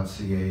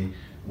 sacpa.ca,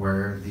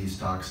 where these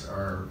talks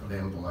are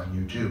available on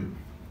YouTube.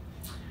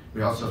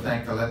 We also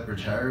thank the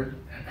Lethbridge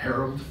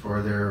Herald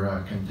for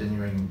their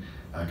continuing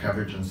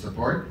coverage and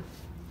support.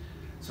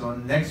 So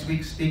next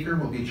week's speaker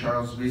will be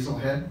Charles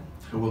Weaselhead,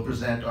 who will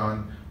present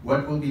on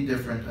what will be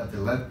different at the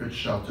Lethbridge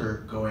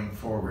shelter going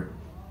forward.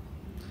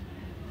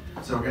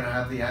 So we're going to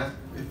have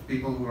if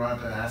people who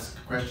want to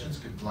ask questions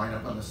could line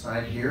up on the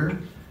side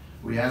here.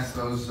 We ask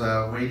those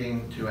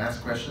waiting to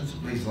ask questions,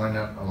 please line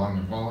up along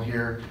the wall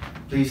here.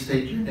 Please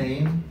state your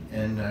name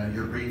and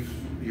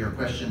your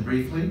question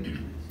briefly.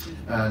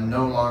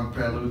 No long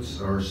preludes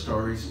or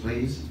stories,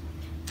 please.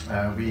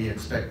 We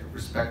expect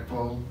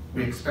respectful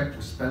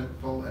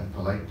and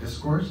polite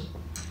discourse.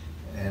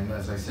 And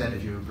as I said,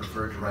 if you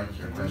prefer to write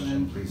your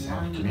question, please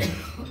send it to me.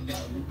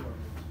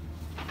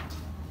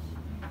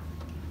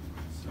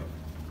 So,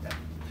 yeah,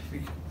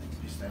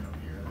 you stand over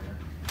here or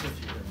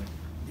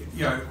there.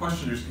 Yeah, the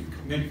questioners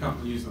maybe come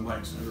and use the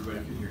mic so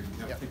everybody can hear you.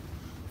 Yeah. Yep.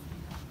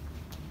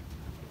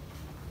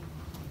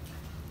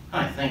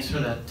 Hi, thanks for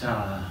that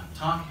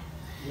talk.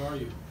 Who are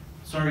you?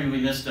 Sorry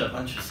we missed a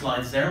bunch of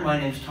slides there. My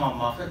name's Tom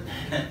Moffat.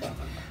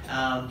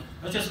 I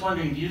was just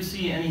wondering, do you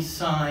see any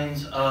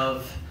signs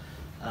of,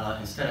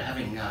 instead of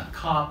having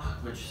COP,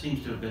 which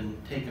seems to have been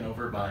taken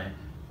over by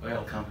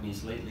oil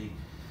companies lately,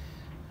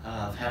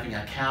 of having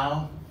a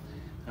cow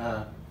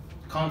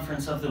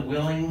conference of the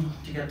willing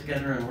to get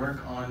together and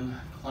work on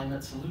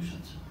climate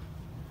solutions?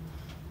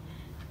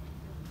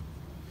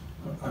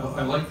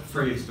 I like the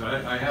phrase, but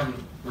I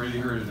haven't really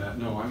heard of that.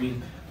 No, I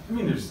mean,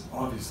 there's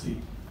obviously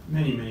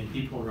many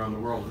people around the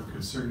world who are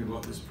concerned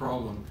about this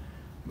problem,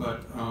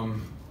 but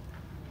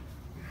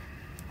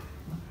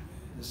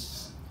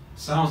this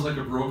sounds like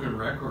a broken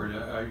record.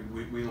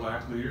 We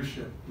lack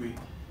leadership.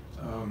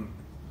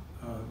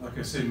 Like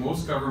I say,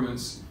 most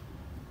governments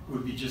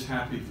would be just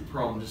happy if the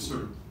problem just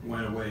sort of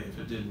went away, if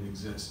it didn't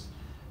exist,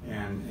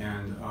 and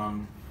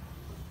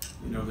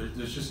you know,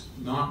 there's just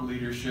not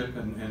leadership,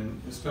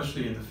 and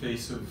especially in the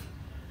face of,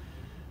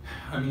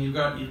 I mean, you've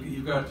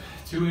got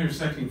two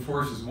intersecting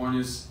forces. One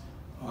is,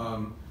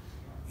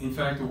 in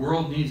fact, the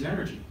world needs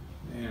energy,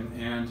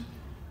 and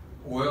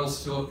oil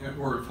still,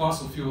 or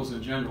fossil fuels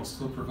in general,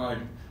 still provide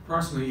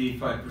approximately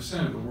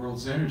 85% of the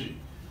world's energy.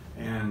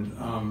 And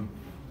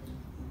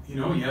you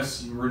know,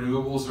 yes,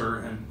 renewables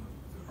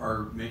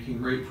are making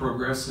great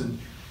progress and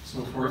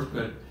so forth,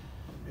 but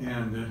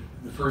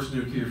the first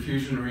nuclear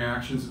fusion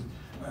reactions.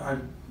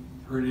 I've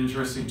heard an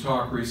interesting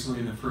talk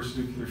recently. The first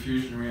nuclear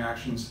fusion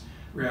reactors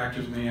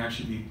may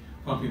actually be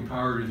pumping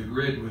power to the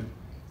grid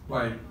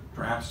by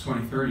perhaps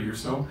 2030 or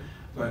so.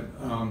 But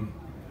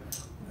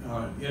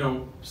you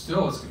know,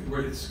 still, it's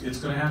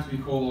going to have to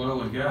be coal,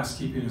 oil, and gas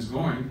keeping us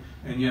going,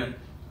 and yet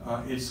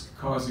it's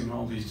causing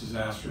all these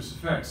disastrous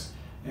effects,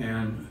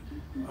 and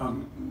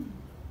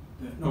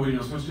nobody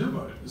knows what to do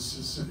about it. It's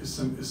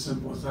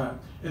simple as that.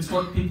 It's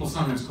what people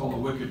sometimes call a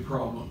wicked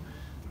problem.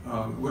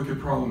 Wicked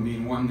problem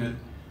being one that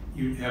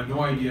you have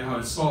no idea how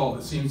to solve.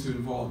 It seems to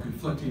involve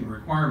conflicting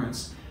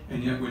requirements,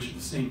 and yet which at the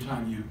same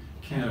time you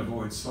can't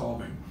avoid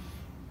solving.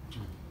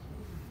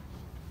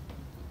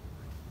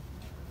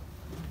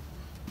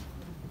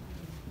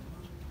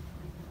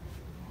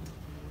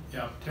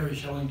 Yeah, Terry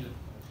Shellington.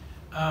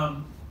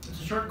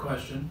 It's a short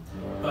question,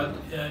 but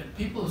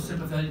people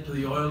sympathetic to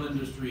the oil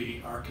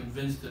industry are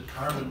convinced that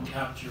carbon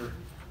capture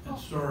and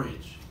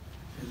storage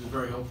is a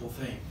very hopeful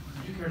thing.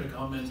 Would you care to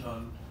comment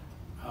on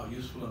how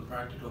useful and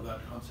practical that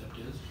concept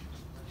is?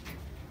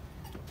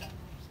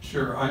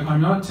 Sure.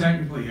 I'm not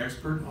technically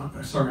expert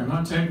on, sorry, I'm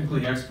not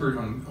technically expert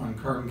on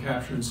carbon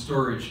capture and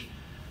storage.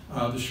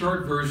 The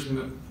short version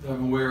that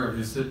I'm aware of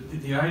is that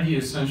the idea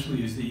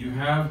essentially is that you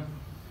have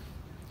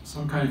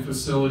some kind of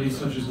facility,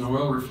 such as an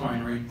oil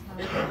refinery,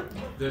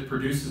 that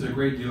produces a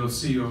great deal of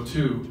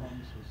CO2,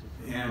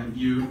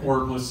 and or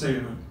let's say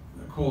a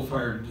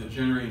coal-fired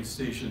generating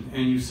station,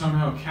 and you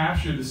somehow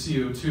capture the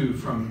CO2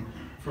 from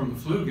the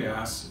flue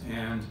gas,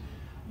 and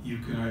you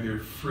can either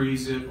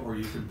freeze it or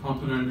you can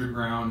pump it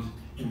underground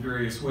in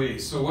various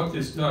ways. So what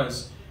this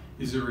does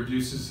is it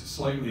reduces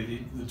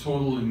slightly the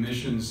total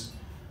emissions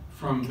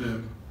from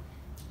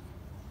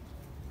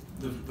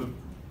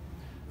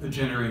the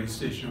generating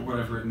station, or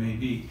whatever it may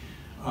be.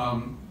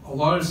 A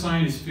lot of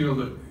scientists feel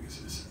that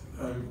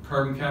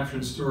carbon capture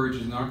and storage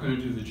is not going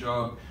to do the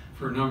job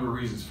for a number of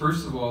reasons.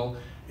 First of all,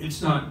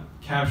 it's not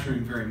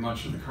capturing very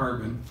much of the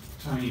carbon,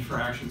 tiny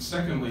fractions.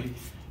 Secondly,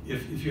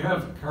 if you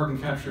have carbon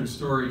capture and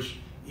storage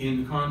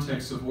in the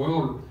context of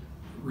oil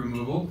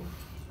removal,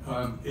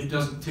 it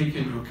doesn't take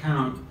into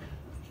account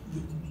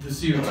the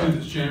CO2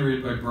 that's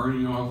generated by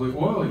burning all the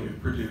oil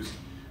you've produced.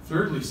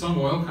 Thirdly, some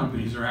oil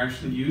companies are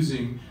actually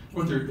using,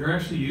 what they're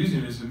actually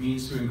using as a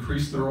means to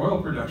increase their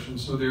oil production.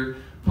 So they're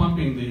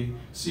pumping the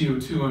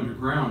CO2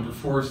 underground to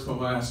force the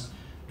last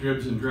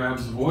dribs and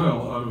drabs of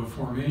oil out of a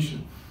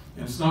formation.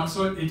 And it's not,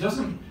 so it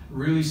doesn't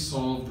really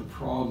solve the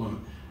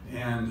problem.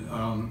 And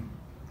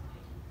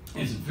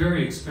it's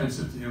very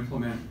expensive to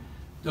implement,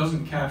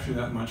 doesn't capture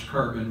that much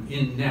carbon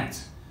in net.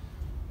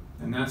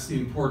 And that's the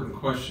important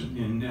question,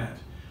 in net.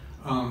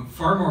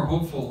 Far more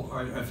hopeful,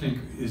 I think,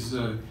 is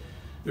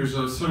there's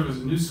a sort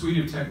of a new suite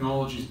of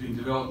technologies being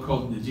developed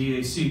called the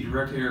DAC,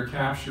 direct air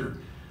capture,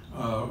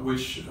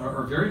 which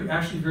are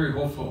actually very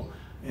hopeful.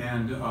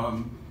 And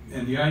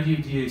the idea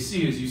of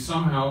DAC is you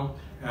somehow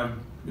have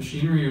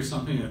machinery or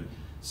something that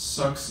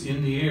sucks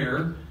in the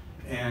air,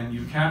 and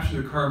you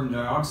capture the carbon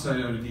dioxide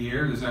out of the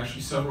air. There's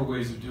actually several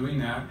ways of doing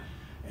that.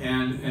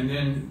 And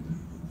then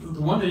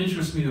the one that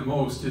interests me the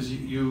most is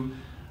you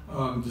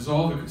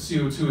dissolve the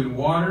CO2 in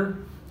water,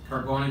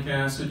 carbonic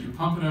acid, you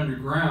pump it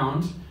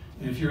underground,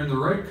 and if you're in the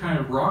right kind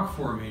of rock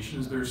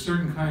formations, there are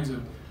certain kinds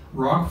of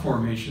rock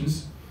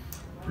formations,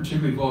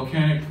 particularly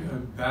volcanic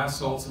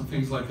basalts and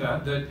things like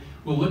that, that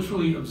will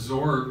literally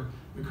absorb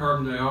the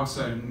carbon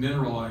dioxide and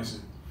mineralize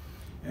it.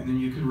 And then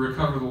you can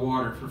recover the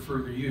water for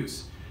further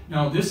use.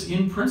 Now this,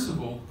 in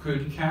principle,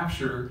 could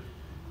capture,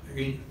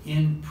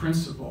 in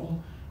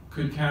principle,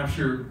 could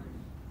capture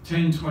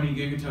 10, 20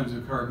 gigatons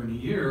of carbon a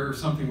year, or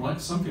something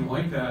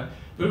like that,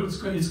 but it's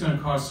going to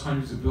cost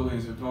hundreds of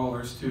billions of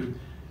dollars to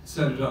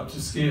set it up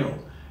to scale.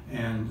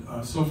 And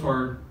so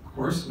far, of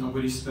course,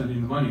 nobody's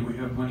spending the money. We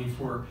have money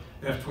for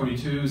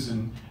F-22s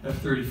and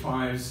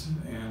F-35s,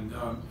 and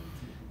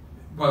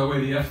by the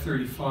way, the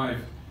F-35,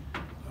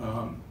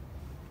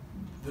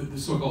 the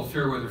so-called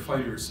fair weather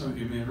fighters, some of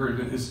you may have heard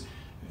of it,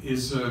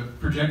 is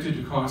projected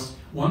to cost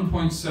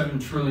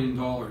 $1.7 trillion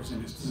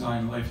in its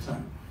design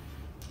lifetime.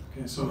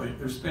 Okay, so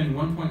they're spending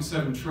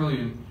 $1.7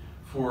 trillion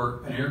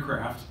for an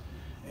aircraft,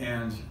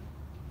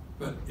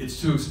 but it's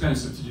too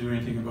expensive to do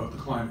anything about the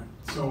climate.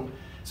 So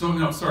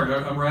no, sorry,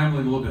 I'm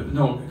rambling a little bit.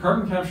 No,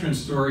 carbon capture and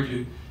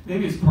storage,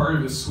 maybe it's part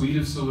of a suite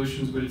of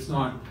solutions, but it's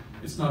not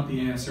the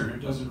answer,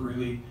 and it doesn't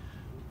really,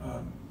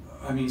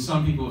 I mean,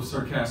 some people have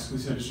sarcastically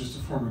said it's just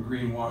a form of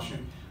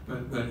greenwashing,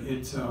 but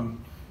it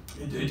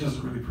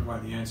doesn't really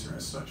provide the answer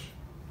as such.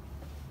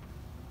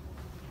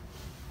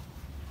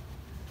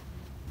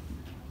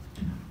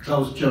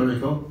 Klaus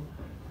Jericho,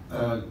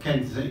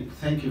 Ken,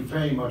 thank you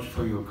very much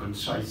for your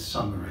concise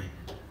summary.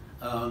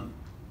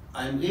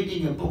 I'm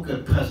reading a book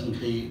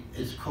presently.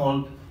 It's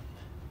called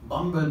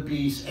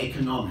Bumblebees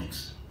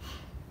Economics.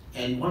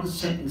 And one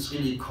sentence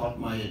really caught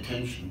my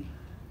attention,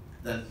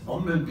 that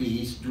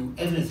bumblebees do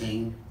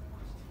everything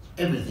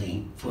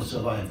for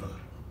survival.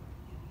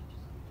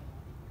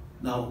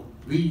 Now,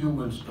 we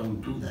humans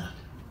don't do that.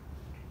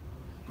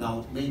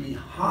 Now, maybe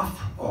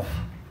half of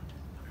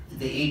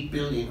the 8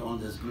 billion on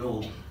this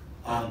globe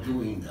are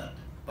doing that.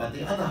 But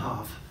the other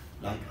half,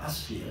 like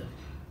us here,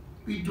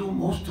 we do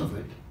most of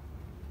it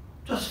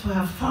just to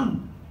have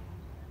fun.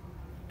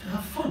 To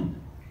have fun.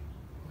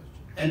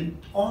 And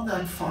all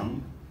that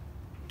fun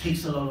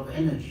takes a lot of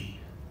energy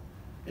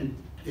and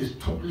is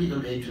totally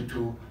related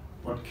to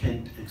what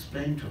Kent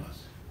explained to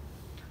us.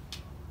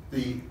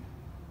 The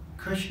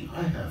question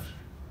I have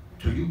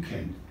to you,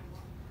 Kent,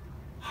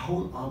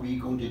 how are we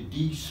going to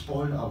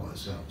despoil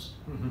ourselves?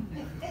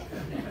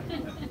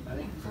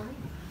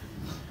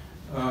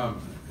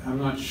 I'm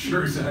not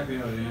sure exactly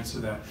how to answer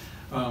that.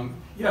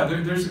 Yeah,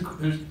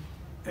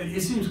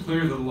 it seems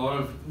clear that a lot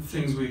of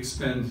things we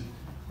expend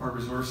our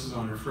resources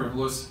on are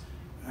frivolous.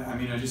 I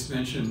mean, I just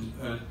mentioned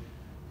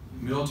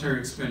military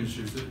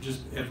expenditures that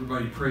just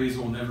everybody prays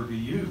will never be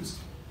used.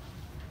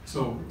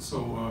 So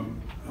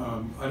I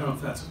don't know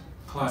if that's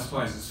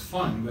classifies as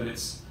fun,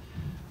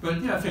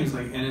 but yeah, things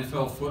like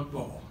NFL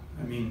football.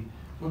 I mean,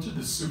 what did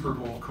the Super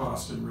Bowl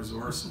cost in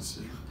resources?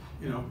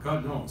 You know,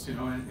 God knows. You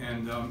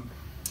know,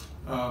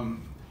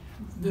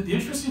 the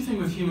interesting thing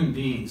with human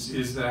beings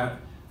is that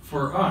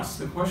for us,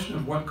 the question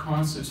of what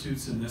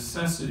constitutes a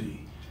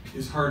necessity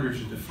is harder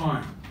to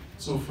define.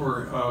 So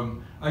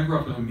I grew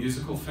up in a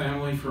musical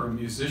family. For a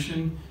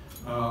musician,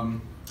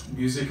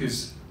 music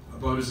is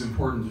about as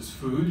important as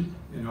food,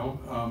 you know.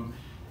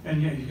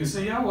 And yet you can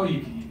say, yeah, well,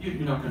 you're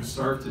not going to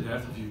starve to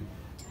death if you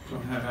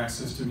don't have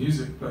access to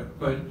music.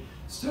 But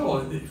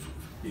still,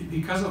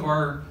 because of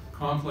our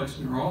complex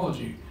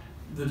neurology,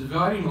 the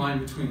dividing line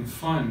between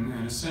fun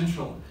and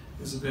essential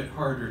is a bit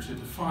harder to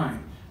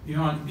define,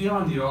 beyond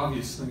the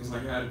obvious things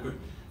like adequate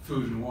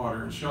food and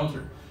water and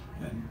shelter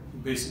and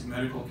basic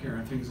medical care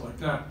and things like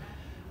that.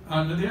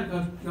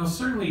 Now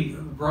certainly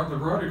the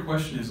broader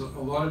question is, a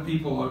lot of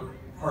people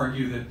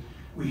argue that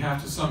we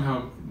have to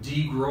somehow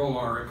degrow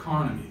our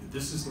economy.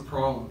 This is the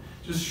problem.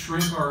 Just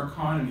shrink our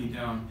economy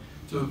down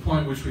to the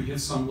point which we hit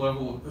some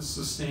level that's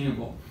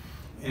sustainable.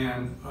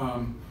 And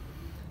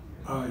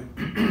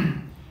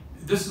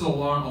this is a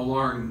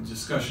long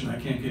discussion I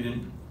can't get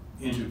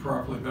into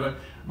properly, but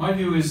my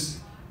view is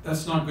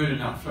that's not good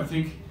enough. I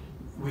think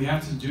we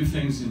have to do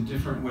things in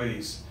different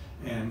ways,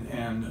 and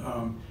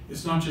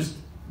it's not just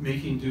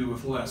making do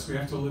with less. We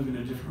have to live in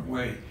a different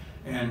way,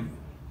 and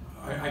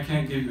I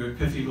can't give you a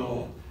pithy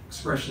little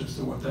expression as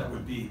to what that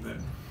would be,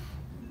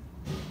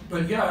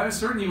 but yeah, it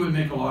certainly would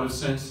make a lot of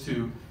sense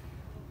to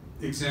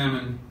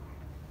examine,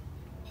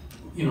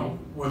 you know,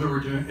 whether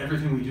we're doing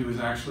everything we do is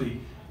actually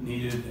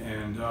needed.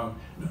 And I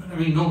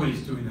mean,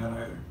 nobody's doing that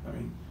either. I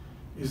mean,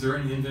 is there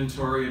any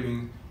inventory? I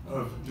mean,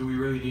 of do we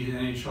really need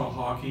NHL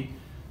hockey?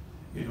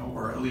 You know,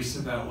 or at least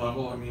at that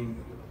level. I mean,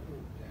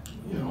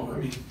 you know, I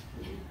mean,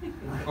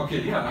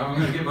 okay, yeah, I'm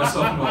going to get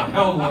myself into a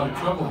hell of a lot of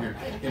trouble here.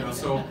 You know,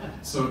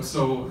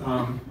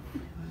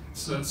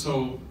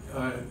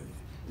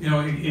 you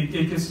know,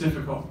 it gets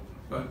difficult,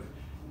 but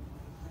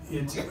I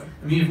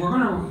mean, if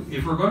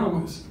we're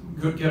going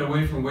to get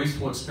away from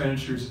wasteful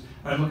expenditures,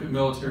 I'd look at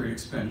military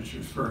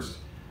expenditures first,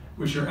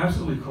 which are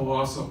absolutely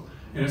colossal.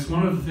 And it's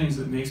one of the things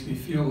that makes me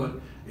feel that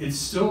it's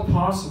still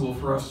possible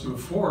for us to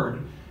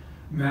afford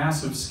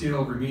massive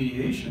scale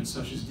remediation,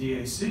 such as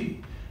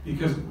DAC,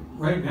 because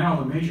right now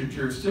the major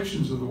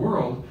jurisdictions of the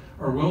world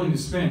are willing to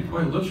spend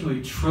quite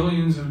literally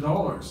trillions of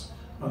dollars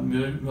on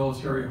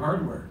military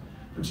hardware,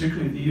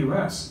 particularly the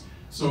US.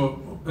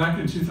 So back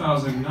in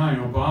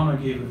 2009,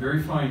 Obama gave a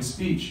very fine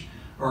speech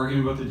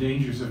arguing about the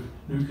dangers of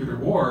nuclear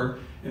war,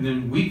 and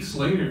then weeks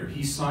later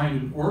he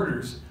signed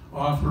orders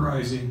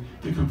authorizing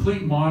the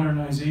complete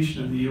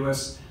modernization of the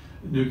US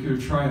nuclear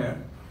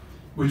triad,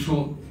 which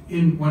will,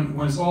 when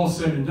it's all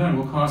said and done,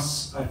 will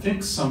cost, I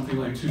think, something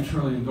like $2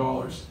 trillion.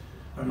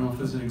 I don't know if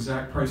there's an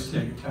exact price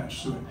tag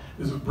attached to it.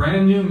 There's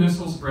brand new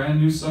missiles, brand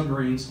new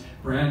submarines,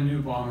 brand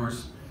new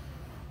bombers,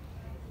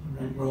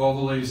 right, with all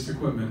the latest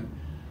equipment,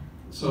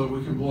 so that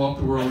we can blow up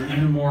the world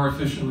even more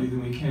efficiently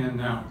than we can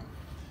now.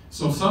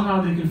 So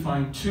somehow they can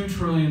find $2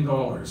 trillion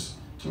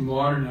to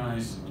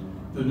modernize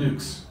the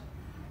nukes.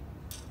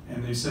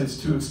 and they said it's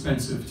too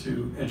expensive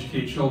to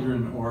educate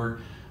children or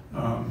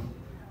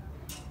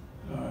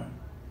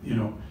you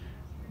know,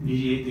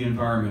 mediate the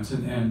environment.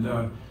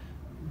 And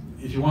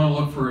if you want to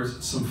look for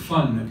some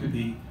fun that could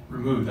be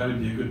removed, that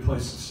would be a good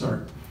place to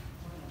start.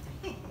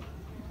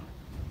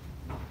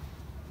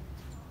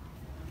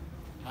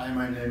 Hi,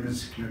 my name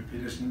is Knut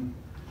Peterson.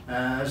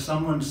 As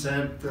someone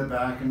said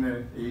back in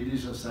the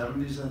 80s or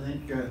 70s, I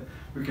think,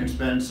 we can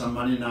spend some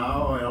money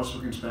now, or else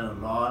we can spend a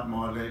lot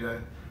more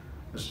later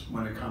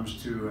when it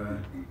comes to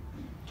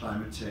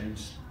climate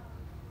change.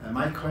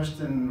 My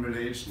question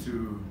relates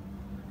to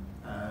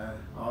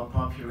our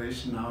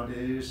population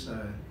nowadays,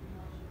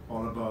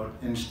 all about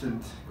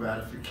instant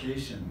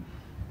gratification.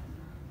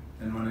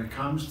 And when it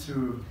comes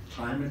to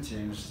climate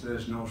change,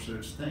 there's no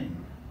such thing.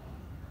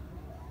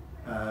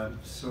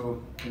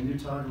 So can you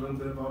talk a little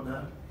bit about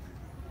that?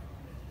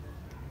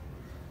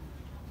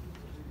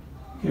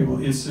 Okay,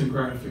 well, instant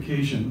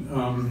gratification.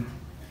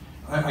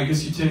 I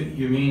guess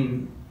you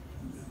mean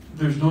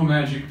there's no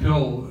magic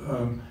pill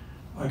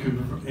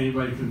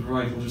anybody can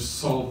provide that will just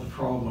solve the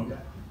problem,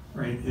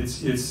 right?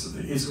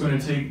 It's going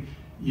to take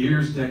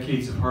years,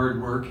 decades of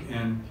hard work,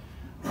 and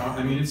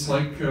I mean, it's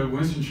like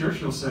Winston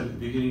Churchill said at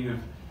the beginning of,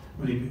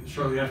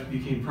 shortly after he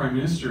became Prime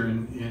Minister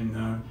in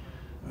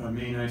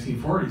May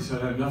 1940, he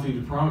said, "I have nothing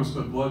to promise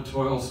but blood,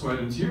 toil, sweat,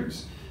 and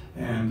tears."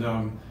 And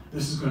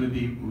this is going to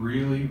be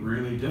really,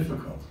 really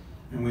difficult,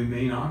 and we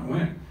may not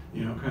win,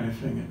 you know, kind of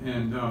thing.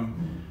 And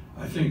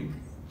I think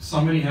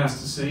somebody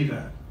has to say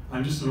that.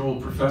 I'm just an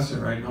old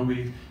professor, right?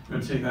 Nobody's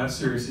going to take that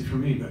seriously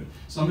from me, but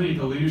somebody at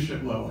the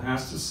leadership level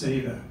has to say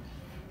that,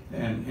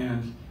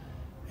 and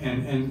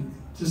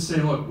to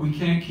say, look, we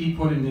can't keep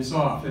putting this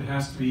off. It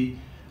has to be.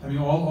 I mean,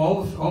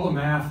 all the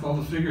math, all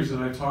the figures that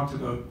I've talked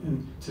about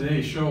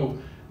today show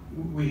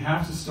we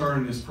have to start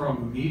on this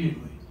problem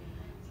immediately.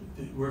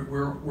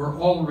 We're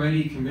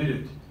already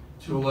committed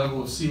to a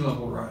level of sea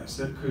level rise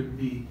that could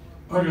be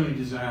utterly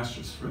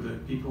disastrous for the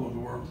people of the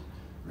world.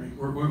 Right?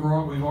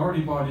 We've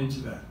already bought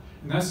into that,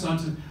 and that's not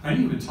to. I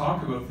didn't even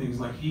talk about things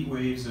like heat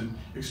waves and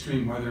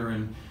extreme weather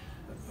and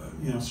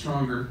you know,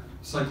 stronger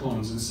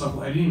cyclones and stuff.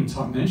 I didn't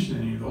even mention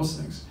any of those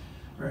things,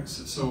 right?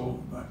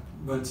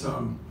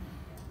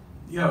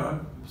 Yeah,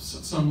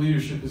 some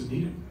leadership is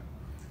needed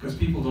because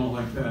people don't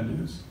like bad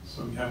news.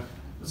 So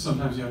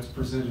sometimes you have to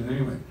present it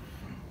anyway.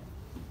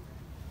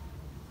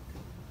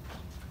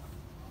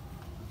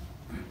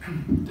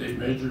 Dave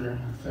Major,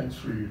 thanks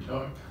for your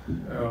talk.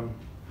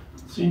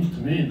 It seems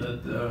to me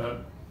that the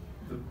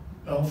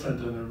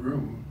elephant in the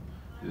room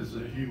is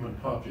the human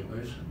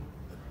population.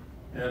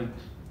 And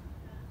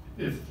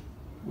if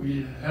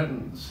we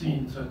hadn't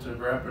seen such a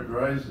rapid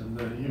rise in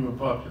the human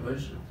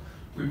population,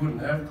 we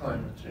wouldn't have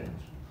climate change.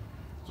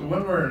 So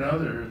one way or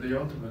another, the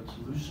ultimate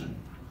solution,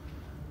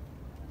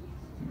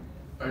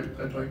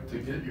 I'd like to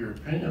get your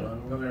opinion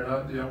on whether or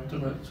not the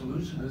ultimate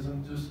solution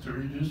isn't just to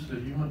reduce the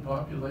human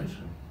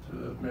population to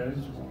a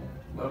manageable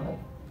level.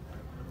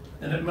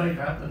 And it might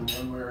happen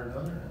one way or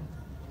another.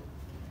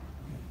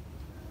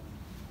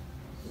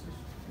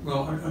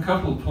 Well, a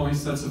couple of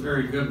points. That's a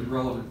very good and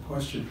relevant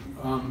question.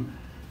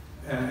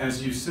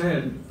 As you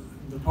said,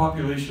 the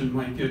population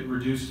might get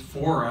reduced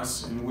for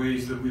us in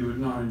ways that we would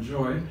not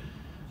enjoy,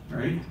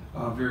 right?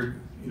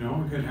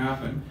 It could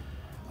happen.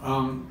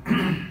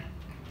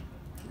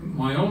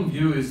 My own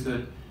view is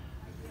that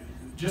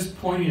just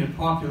pointing at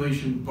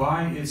population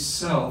by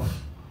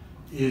itself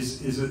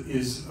is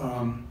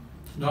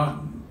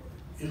not.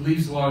 It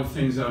leaves a lot of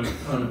things out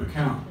of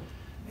account,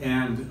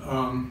 and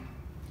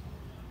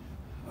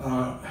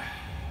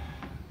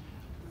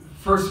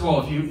first of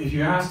all, if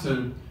you ask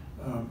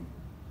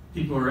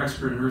people who are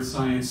expert in earth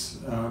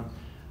science,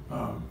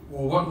 well,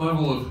 what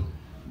level of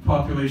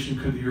population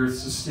could the Earth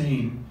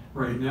sustain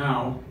right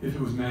now if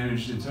it was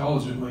managed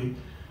intelligently?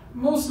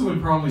 Most of them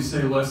would probably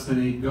say less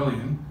than 8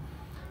 billion,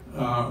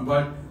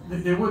 but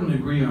they wouldn't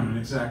agree on an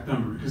exact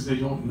number because they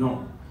don't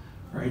know,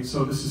 right?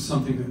 So this is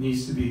something that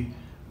needs to be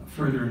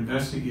further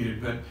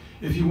investigated. But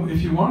if you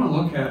want to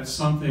look at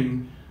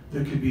something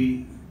that could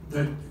be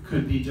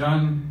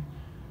done,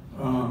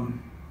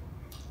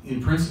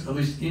 at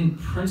least in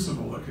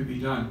principle, that could be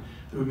done,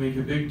 that would make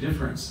a big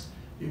difference.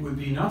 It would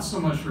be not so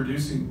much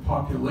reducing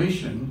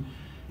population,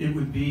 it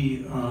would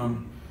be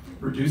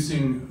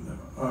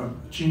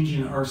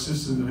changing our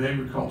system of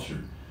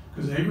agriculture.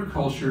 Because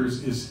agriculture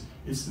is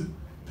the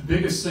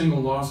biggest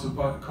single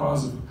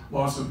cause of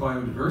loss of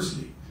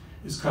biodiversity,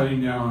 is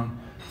cutting down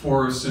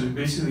forests and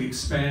basically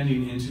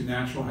expanding into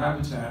natural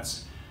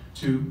habitats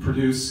to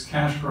produce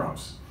cash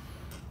crops.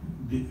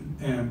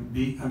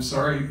 I'm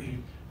sorry,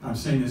 I'm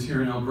saying this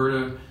here in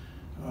Alberta.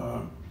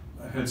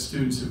 I've had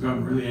students who've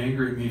gotten really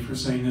angry at me for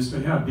saying this,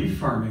 but yeah, beef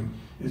farming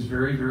is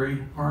very,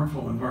 very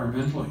harmful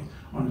environmentally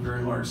on a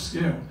very large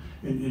scale.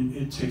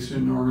 It takes an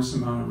enormous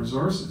amount of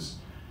resources.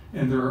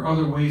 And there are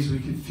other ways we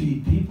could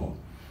feed people.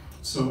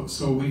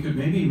 So we could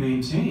maybe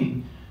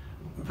maintain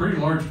a pretty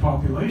large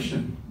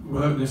population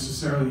without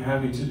necessarily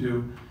having to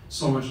do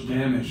so much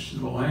damage to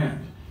the land,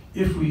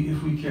 if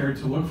we cared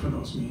to look for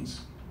those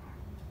means.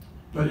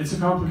 But it's a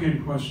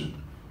complicated question.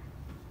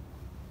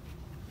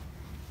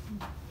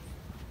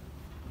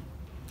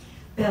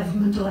 Bev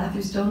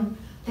Mundell-Atherstone.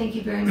 Thank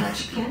you very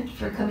much, Kent,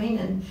 for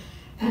coming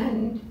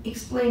and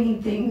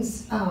explaining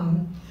things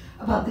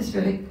about this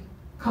very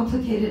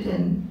complicated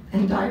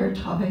and dire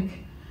topic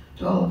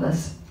to all of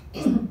us.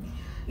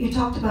 You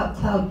talked about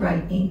cloud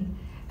brightening,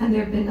 and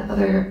there have been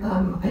other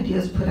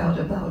ideas put out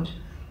about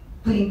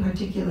putting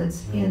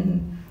particulates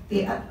in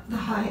the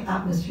high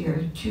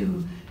atmosphere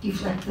to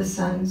deflect the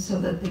sun so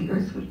that the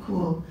earth would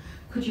cool.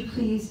 Could you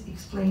please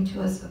explain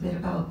to us a bit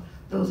about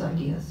those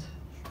ideas?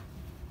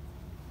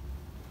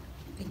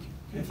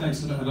 Okay,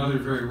 thanks. Another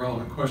very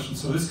relevant question.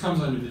 So this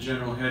comes under the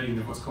general heading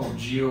of what's called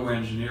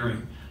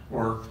geoengineering,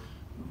 or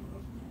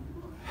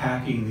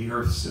hacking the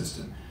Earth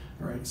system,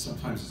 right?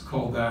 Sometimes it's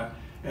called that.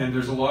 And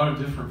there's a lot of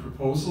different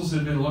proposals that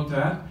have been looked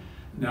at.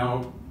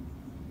 Now,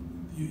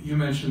 you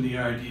mentioned the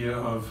idea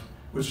of,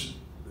 which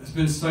has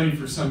been studied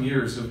for some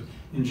years, of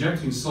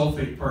injecting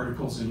sulfate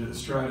particles into the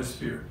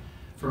stratosphere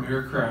from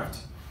aircraft.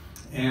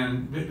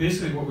 And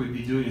basically what we'd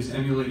be doing is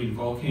emulating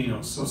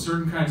volcanoes. So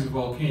certain kinds of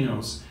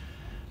volcanoes,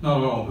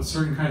 not all, but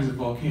certain kinds of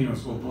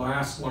volcanoes will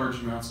blast large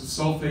amounts of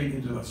sulfate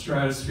into the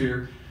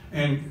stratosphere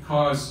and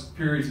cause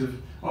periods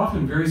of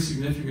often very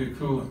significant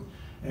cooling.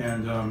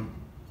 And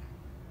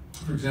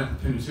for example,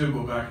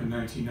 Pinatubo back in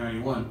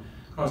 1991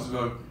 caused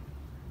about,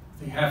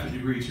 I think, 0.5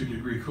 degree to 1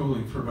 degree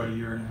cooling for about 1.5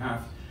 years.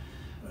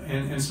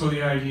 And so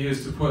the idea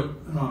is to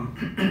put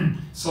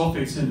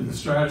sulfates into the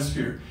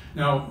stratosphere.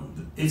 Now,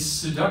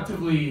 it's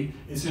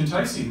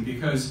enticing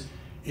because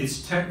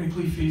it's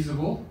technically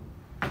feasible.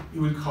 It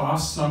would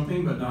cost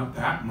something, but not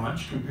that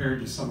much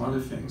compared to some other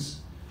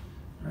things,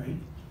 right?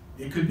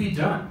 It could be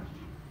done.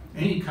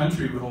 Any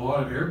country with a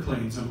lot of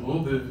airplanes and a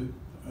little bit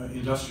of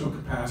industrial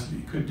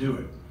capacity could do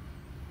it,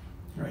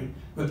 right?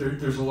 But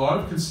there's a lot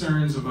of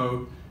concerns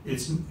about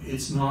its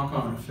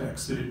knock-on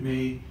effects, that it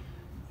may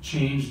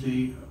change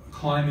the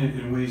climate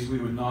in ways we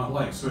would not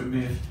like. So it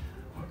may have,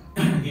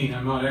 again,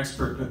 I'm not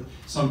expert, but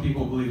some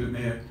people believe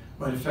it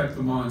might affect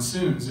the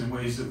monsoons in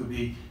ways that would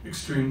be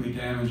extremely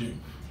damaging.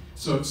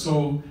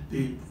 So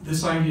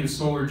this idea of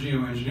solar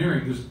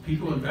geoengineering, there's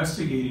people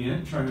investigating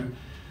it, trying to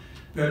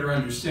better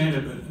understand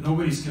it, but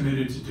nobody's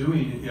committed to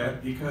doing it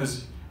yet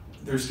because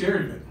they're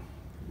scared of it.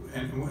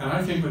 And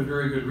I think with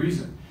very good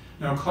reason.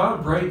 Now,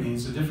 cloud brightening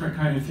is a different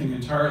kind of thing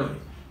entirely,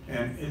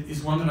 and it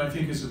is one that I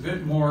think is a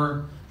bit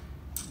more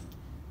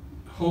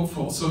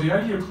hopeful. So the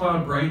idea of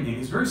cloud brightening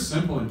is very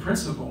simple in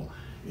principle.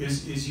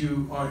 Is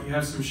you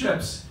have some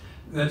ships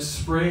that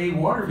spray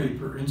water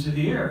vapor into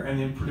the air and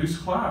then produce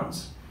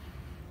clouds.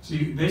 So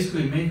you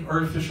basically make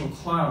artificial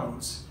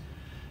clouds,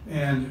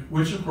 and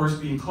which, of course,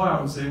 being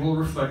clouds, they will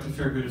reflect a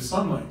fair bit of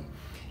sunlight.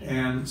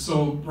 And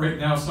so right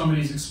now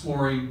somebody's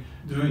exploring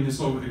doing this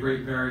over the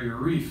Great Barrier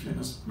Reef in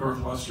north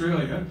of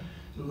Australia,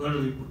 to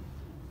literally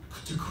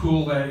to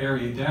cool that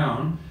area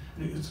down.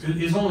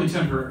 It's only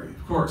temporary,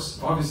 of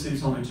course. Obviously,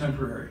 it's only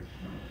temporary,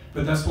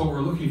 but that's what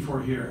we're looking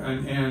for here.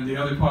 And the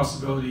other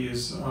possibility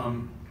is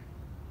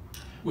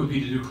would be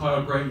to do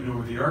cloud brightening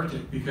over the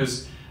Arctic,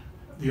 because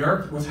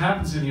what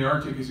happens in the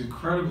Arctic is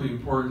incredibly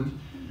important.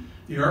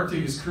 The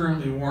Arctic is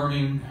currently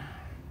warming,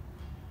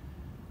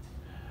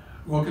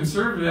 well,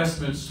 conservative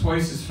estimates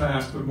twice as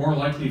fast, but more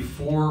likely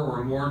 4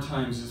 or more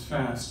times as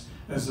fast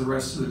as the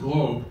rest of the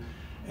globe.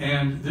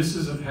 And this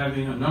is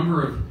having a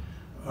number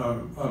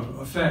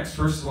of effects.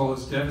 First of all,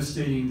 it's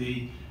devastating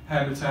the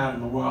habitat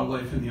and the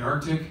wildlife in the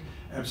Arctic,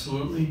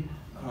 absolutely.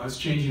 It's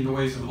changing the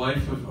ways of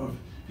life of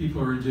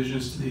people who are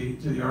indigenous to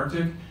the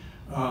Arctic.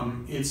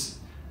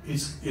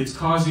 It's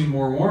causing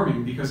more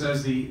warming, because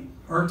as the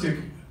Arctic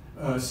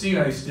sea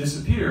ice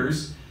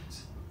disappears,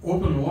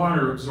 open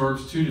water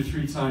absorbs 2 to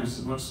 3 times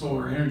as much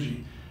solar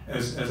energy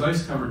as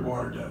ice-covered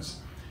water does.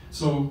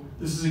 So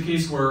this is a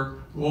case where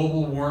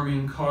global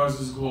warming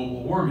causes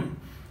global warming,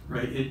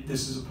 right?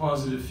 This is a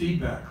positive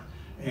feedback,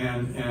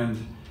 and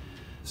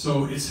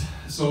so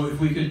if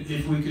we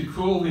could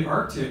cool the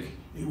Arctic,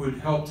 it would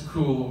help to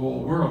cool the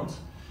whole world.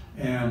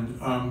 And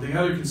the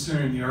other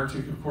concern in the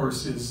Arctic, of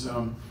course, is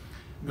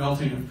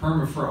melting of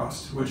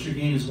permafrost, which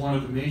again is one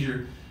of the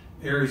major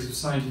areas of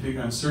scientific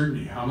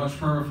uncertainty. How much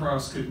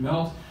permafrost could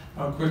melt?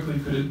 How quickly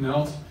could it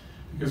melt?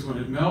 Because when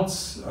it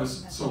melts,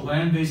 so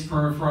land-based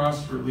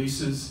permafrost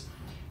releases,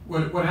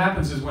 what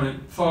happens is when it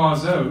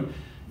thaws out,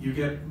 you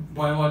get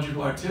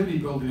biological activity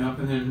building up,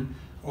 and then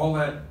all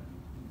that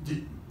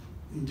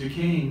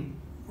decaying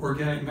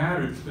organic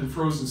matter that's been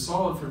frozen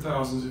solid for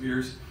thousands of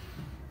years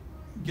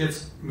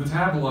gets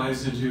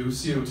metabolized into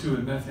CO2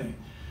 and methane,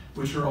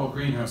 which are all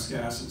greenhouse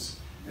gases.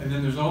 And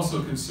then there's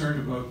also concern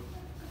about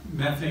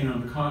methane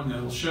on the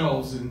continental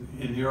shelves in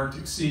the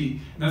Arctic Sea,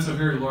 and that's a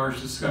very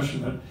large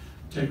discussion that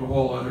take a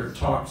whole other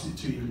talk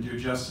to even do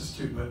justice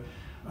to. But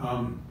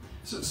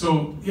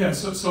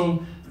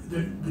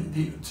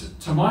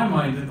to my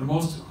mind, the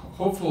most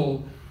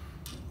hopeful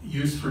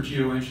use for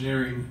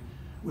geoengineering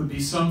would be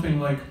something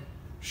like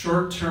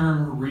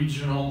short-term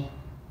regional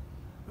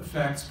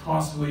effects,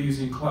 possibly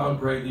using cloud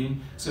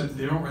brightening, except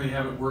they don't really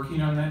have it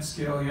working on that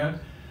scale yet.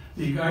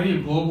 The idea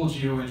of global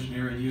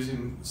geoengineering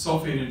using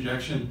sulfate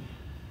injection,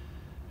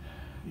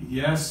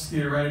 yes,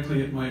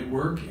 theoretically it might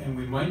work, and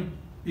we might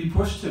be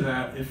pushed to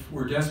that if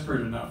we're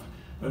desperate enough,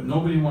 but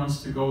nobody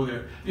wants to go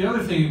there. The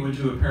other thing it would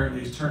do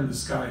apparently is turn the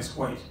skies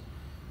white.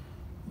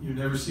 You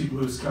never see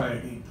blue sky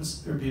again.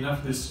 There'd be enough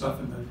of this stuff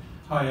in the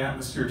high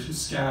atmosphere to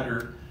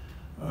scatter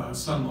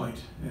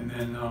sunlight, and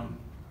then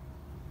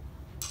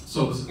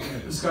so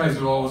the skies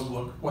would always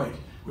look white,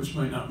 which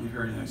might not be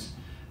very nice,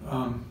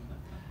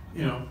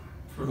 you know,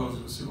 for those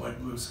of us who like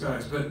blue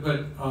skies. But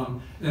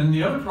then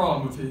the other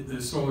problem with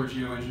the solar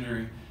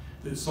geoengineering,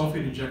 the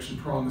sulfate injection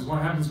problem, is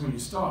what happens when you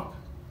stop.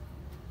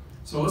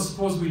 So let's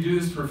suppose we do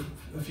this for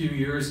a few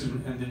years,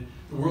 and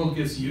the world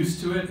gets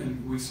used to it,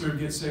 and we sort of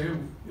get, say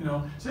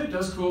it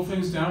does cool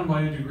things down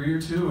by a degree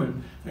or two,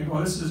 and think, oh,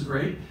 this is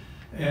great.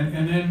 And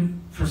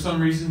then for some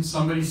reason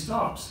somebody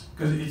stops,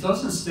 because it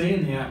doesn't stay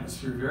in the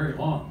atmosphere very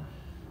long,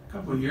 a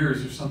couple of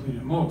years or something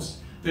at most.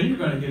 Then you're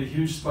going to get a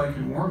huge spike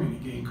in warming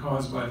again,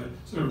 caused by the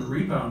sort of a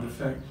rebound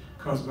effect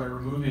caused by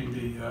removing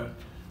the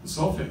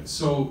sulfate.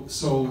 So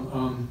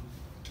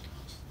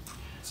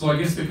I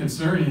guess the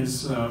concern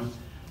is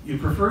you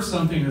prefer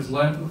something that's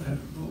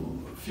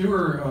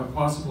fewer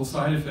possible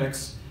side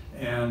effects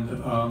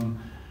and,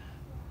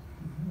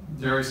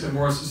 dare I say,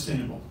 more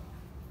sustainable,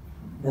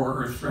 more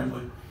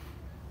earth-friendly.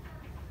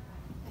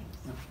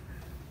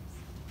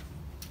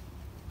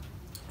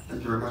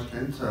 Thank you very much,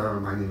 Kent.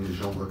 My name is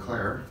Jean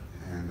Leclerc,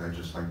 and I'd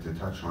just like to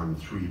touch on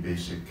three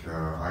basic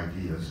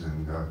ideas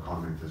and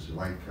comment as you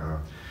like.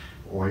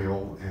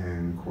 Oil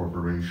and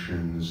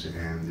corporations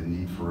and the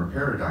need for a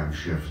paradigm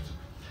shift.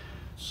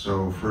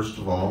 So first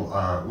of all,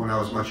 when I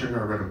was much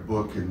younger, I read a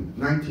book in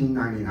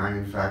 1999,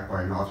 in fact,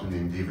 by an author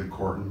named David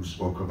Corton, who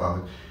spoke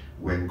about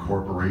when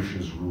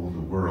corporations rule the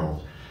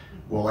world.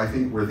 Well, I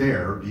think we're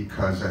there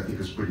because I think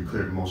it's pretty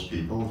clear to most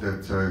people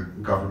that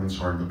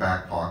governments are in the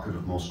back pocket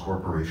of most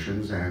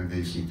corporations, and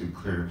they seem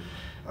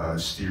to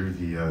steer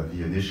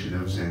the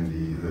initiatives and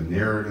the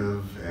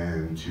narrative,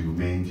 and to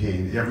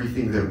maintain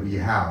everything that we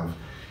have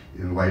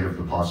in light of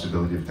the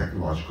possibility of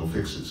technological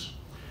fixes.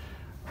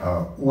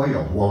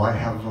 Oil, well, I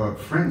have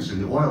friends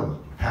in the oil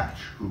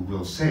patch who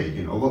will say,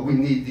 you know, well, we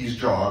need these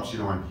jobs, you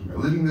know, I'm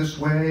living this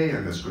way,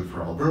 and that's good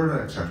for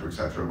Alberta, et cetera, et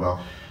cetera. Well,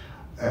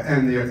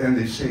 and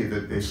they say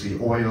that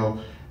basically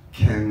oil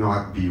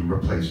cannot be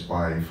replaced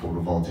by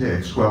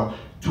photovoltaics. Well,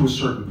 to a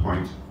certain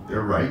point,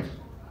 they're right,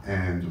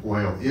 and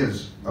oil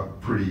is a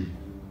pretty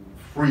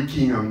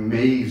freaking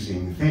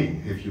amazing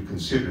thing if you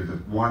consider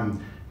that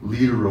 1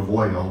 liter of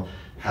oil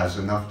has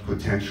enough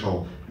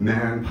potential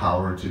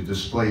manpower to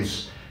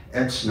displace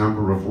X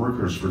number of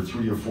workers for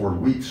 3 or 4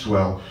 weeks.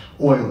 Well,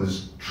 oil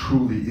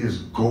truly is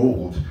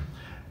gold.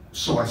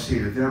 So I say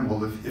to them,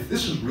 well, if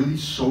this is really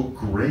so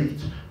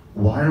great,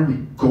 why are we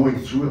going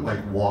through it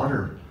like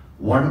water?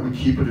 Why don't we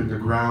keep it in the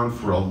ground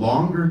for a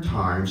longer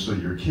time so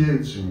your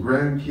kids and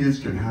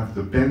grandkids can have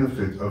the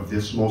benefit of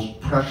this most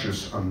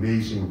precious,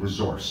 amazing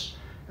resource?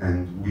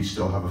 And we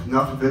still have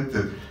enough of it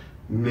that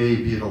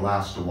maybe it'll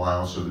last a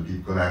while so that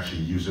people could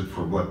actually use it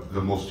for what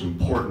the most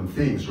important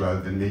things, rather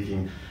than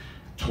making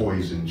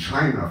toys in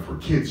China for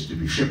kids to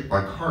be shipped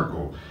by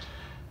cargo.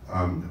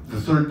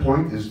 The third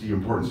point is the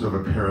importance of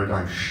a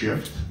paradigm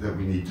shift that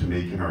we need to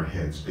make in our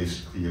heads.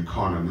 Basically,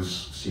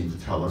 economists seem to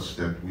tell us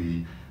that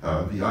the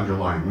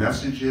underlying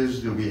message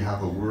is that we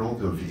have a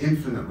world of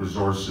infinite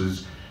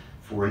resources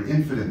for an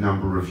infinite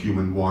number of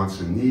human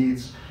wants and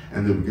needs,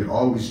 and that we could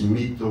always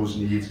meet those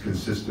needs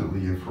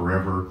consistently and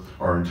forever.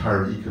 Our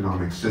entire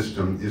economic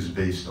system is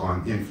based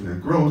on infinite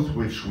growth,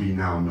 which we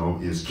now know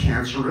is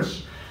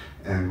cancerous,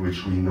 and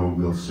which we know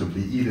will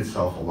simply eat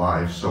itself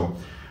alive. So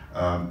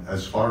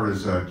as far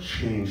as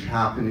change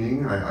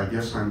happening, I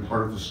guess I'm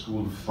part of the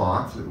school of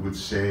thought that would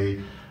say,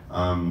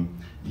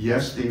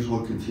 yes, things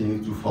will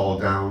continue to fall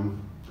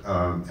down,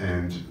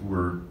 and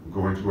we're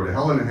going to go to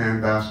hell in a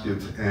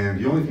handbasket, and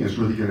the only thing that's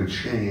really going to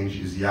change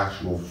is the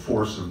actual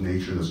force of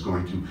nature that's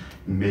going to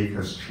make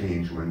us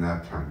change when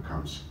that time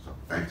comes. So,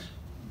 thanks.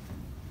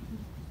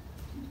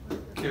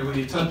 Okay, well,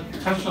 you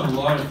touched on a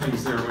lot of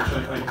things there, which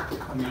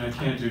I mean, I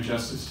can't do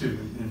justice to,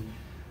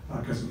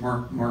 because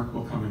Mark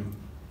will come and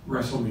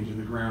wrestle me to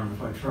the ground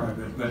if I try.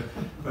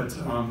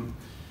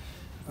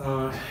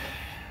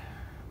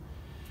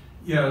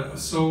 Yeah.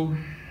 So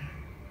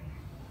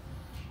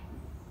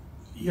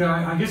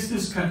yeah, I guess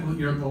this kind of,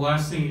 the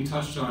last thing you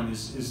touched on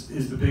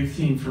is the big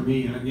theme for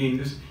me. And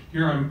again,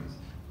 here I'm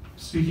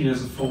speaking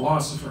as a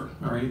philosopher,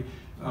 all right?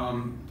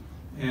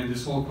 And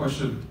this whole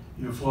question,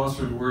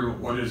 philosophers worry about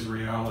what is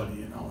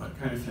reality and all that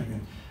kind of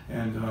thing.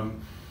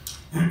 And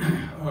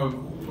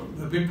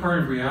the big part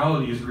of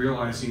reality is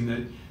realizing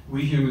that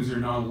we humans are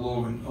not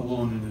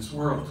alone in this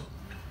world.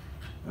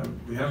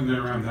 We haven't been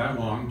around that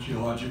long,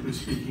 geologically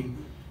speaking,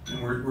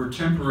 and we're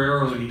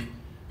temporarily,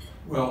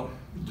 well,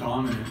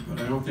 dominant, but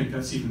I don't think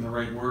that's even the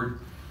right word.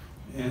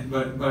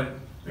 But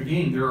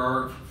again, there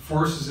are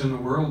forces in the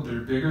world that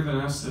are bigger than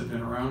us, that have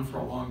been around for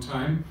a long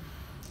time,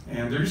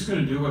 and they're just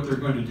going to do what they're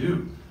going to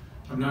do.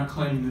 I'm not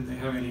claiming that they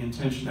have any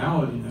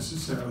intentionality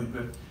necessarily,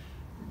 but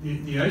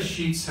the ice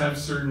sheets have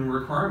certain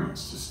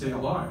requirements to stay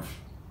alive.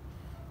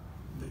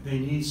 They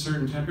need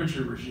certain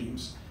temperature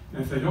regimes,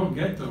 And if they don't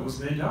get those,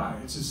 they die.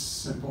 It's as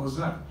simple as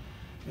that.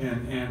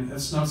 And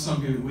that's not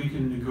something that we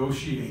can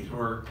negotiate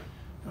or,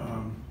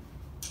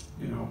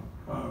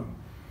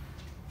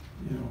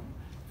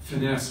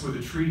 finesse with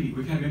a treaty.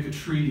 We can't make a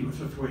treaty with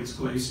the Thwaites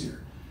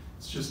Glacier.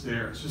 It's just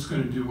there. It's just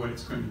going to do what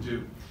it's going to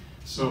do.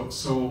 So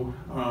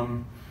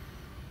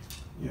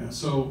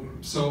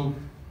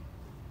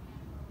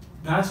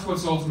that's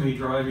what's ultimately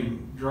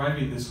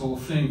driving this whole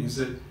thing, is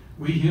that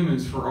we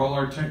humans, for all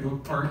our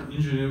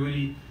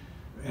ingenuity,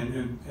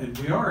 and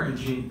we are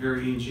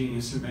very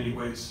ingenious in many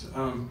ways,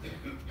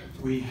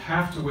 we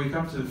have to wake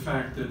up to the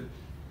fact that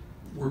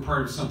we're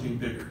part of something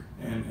bigger,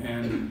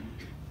 and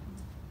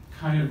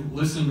kind of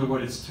listen to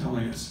what it's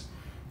telling us.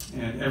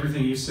 And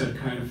everything you said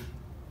kind of,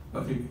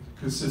 I think,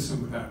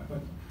 consistent with that.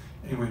 But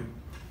anyway.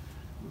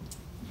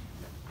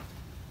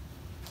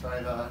 So I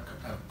have a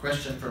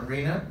question from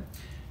Rena.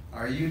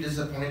 Are you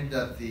disappointed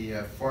that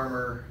the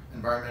former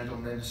Environmental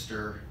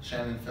Minister,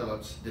 Shannon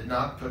Phillips, did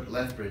not put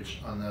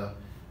Lethbridge on the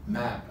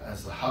map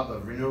as the hub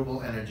of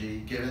renewable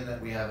energy, given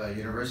that we have a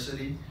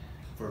university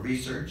for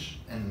research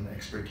and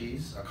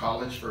expertise, a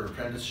college for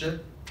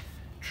apprenticeship,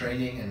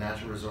 training and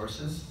natural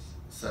resources,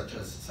 such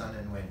as sun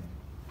and wind?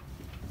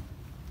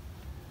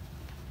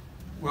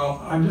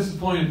 Well, I'm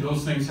disappointed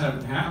those things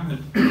haven't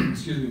happened,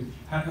 excuse me,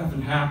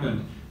 haven't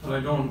happened, but I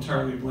don't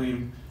entirely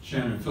blame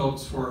Shannon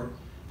Phillips for it.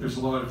 There's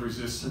a lot of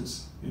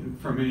resistance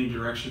from many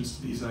directions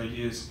to these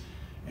ideas,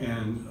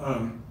 and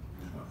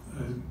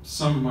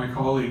some of my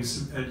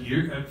colleagues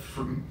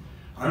from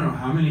I don't know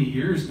how many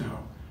years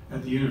now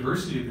at the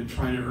university have been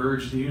trying to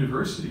urge the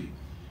university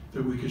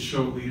that we could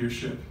show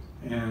leadership,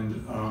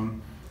 and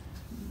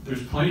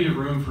there's plenty of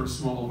room for a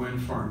small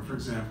wind farm, for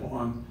example,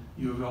 on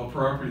U of L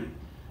property,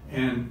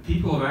 and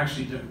people have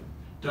actually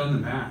done the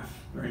math,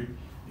 right?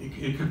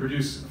 It could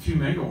produce a few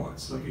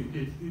megawatts, like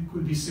it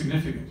would be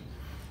significant.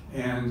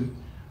 And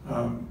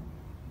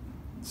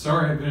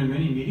sorry, I've been in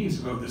many meetings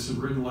about this and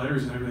written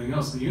letters and everything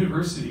else. The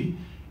university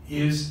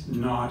is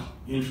not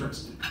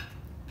interested,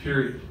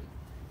 period.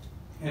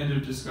 End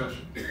of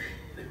discussion.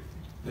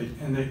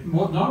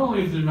 Not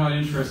only if they're not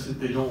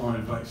interested, they don't want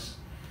advice.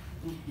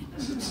 And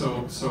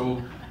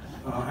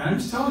I'm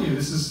just telling you,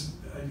 this is,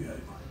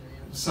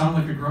 I sound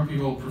like a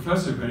grumpy old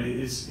professor, but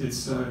this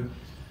is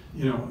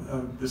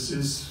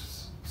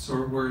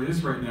sort of where it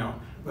is right now.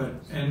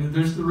 And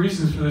there's the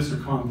reasons for this are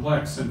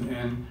complex,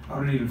 and I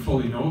don't even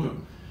fully know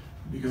them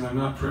because I'm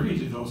not privy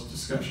to those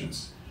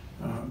discussions.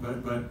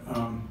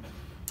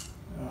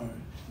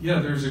 Yeah,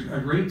 there's a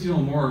great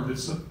deal more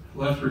that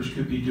Lethbridge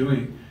could be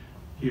doing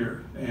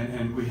here,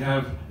 and we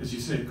have, as you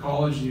say,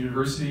 college and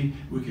university.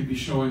 We could be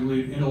showing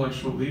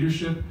intellectual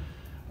leadership.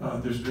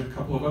 There's been a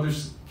couple of other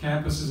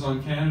campuses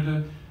on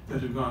Canada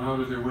that have gone out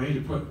of their way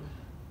to put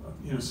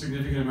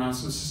significant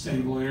amounts of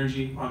sustainable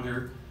energy on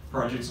their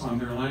projects on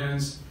their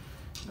lands.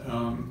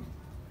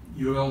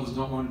 U of L does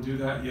not want to do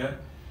that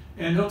yet.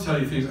 And they'll tell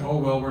you things, oh,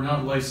 well, we're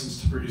not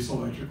licensed to produce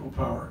electrical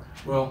power.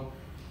 Well,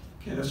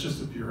 okay, that's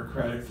just a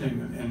bureaucratic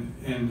thing.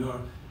 And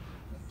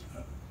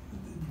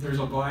there's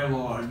a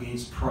bylaw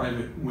against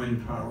private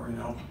wind power in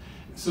Alberta.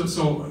 So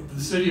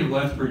the city of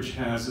Lethbridge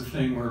has a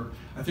thing where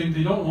I think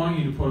they don't want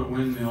you to put a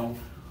windmill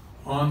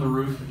on the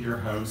roof of your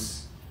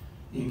house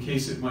in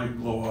case it might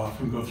blow off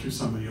and go through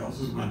somebody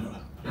else's window,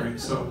 right?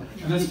 So,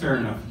 and that's fair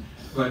enough.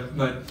 But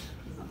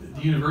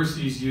the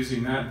university is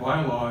using that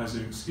bylaw as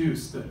an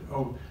excuse that,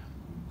 oh,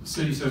 the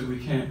city says we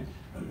can't,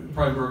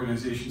 private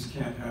organizations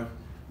can't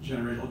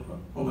generate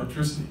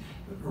electricity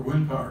or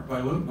wind power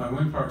by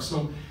wind power.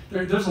 So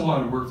there's a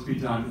lot of work to be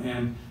done,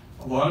 and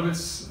a lot of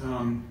it's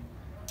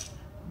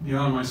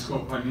beyond my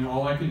scope. I mean,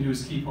 all I can do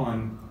is keep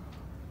on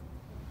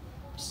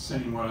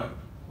saying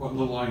what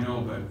little I know,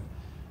 but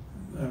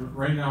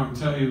right now I can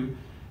tell you,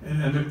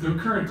 and the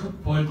current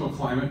political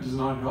climate does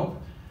not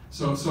help.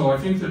 So I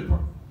think that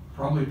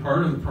probably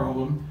part of the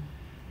problem,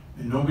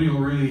 and nobody will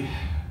really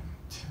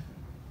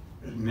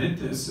admit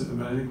this,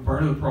 but I think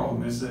part of the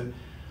problem is that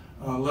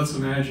let's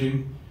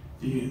imagine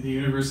the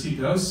university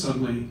does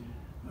suddenly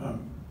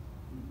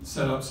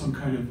set up some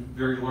kind of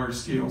very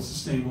large-scale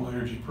sustainable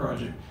energy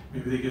project.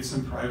 Maybe they get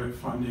some private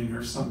funding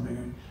or something.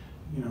 And,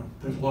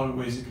 there's a lot of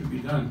ways it could be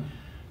done.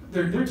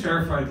 They're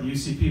terrified the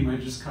UCP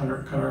might just cut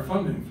our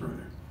funding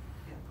further.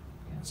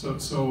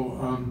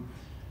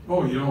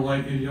 Oh, you don't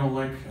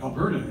like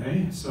Alberta,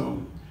 eh?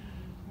 So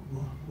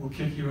we'll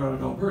kick you out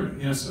of Alberta.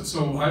 Yes.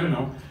 So I don't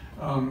know.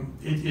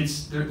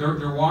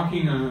 They're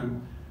walking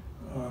on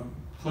a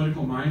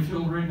political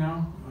minefield right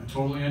now. I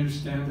totally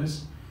understand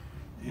this,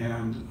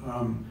 and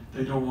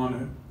they don't want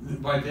to.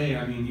 By they,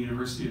 I mean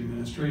university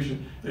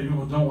administration. They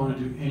don't want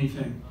to do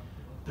anything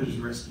that is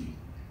risky.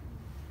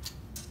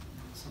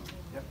 So,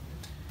 yep.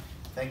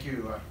 Thank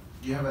you.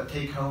 Do you have a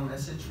take-home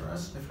message for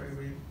us before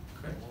we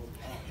quit?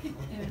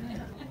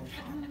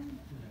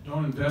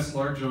 Don't invest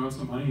large amounts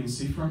of money in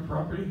seafront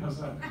property. How's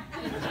that?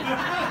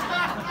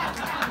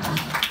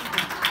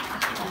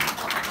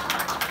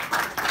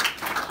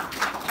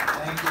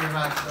 Thank you very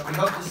much. So we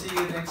hope to see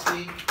you next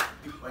week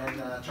when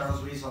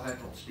Charles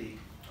Weaselhead will speak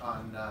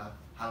on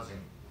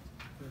housing.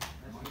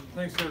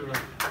 Thanks,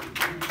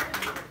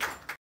 everybody.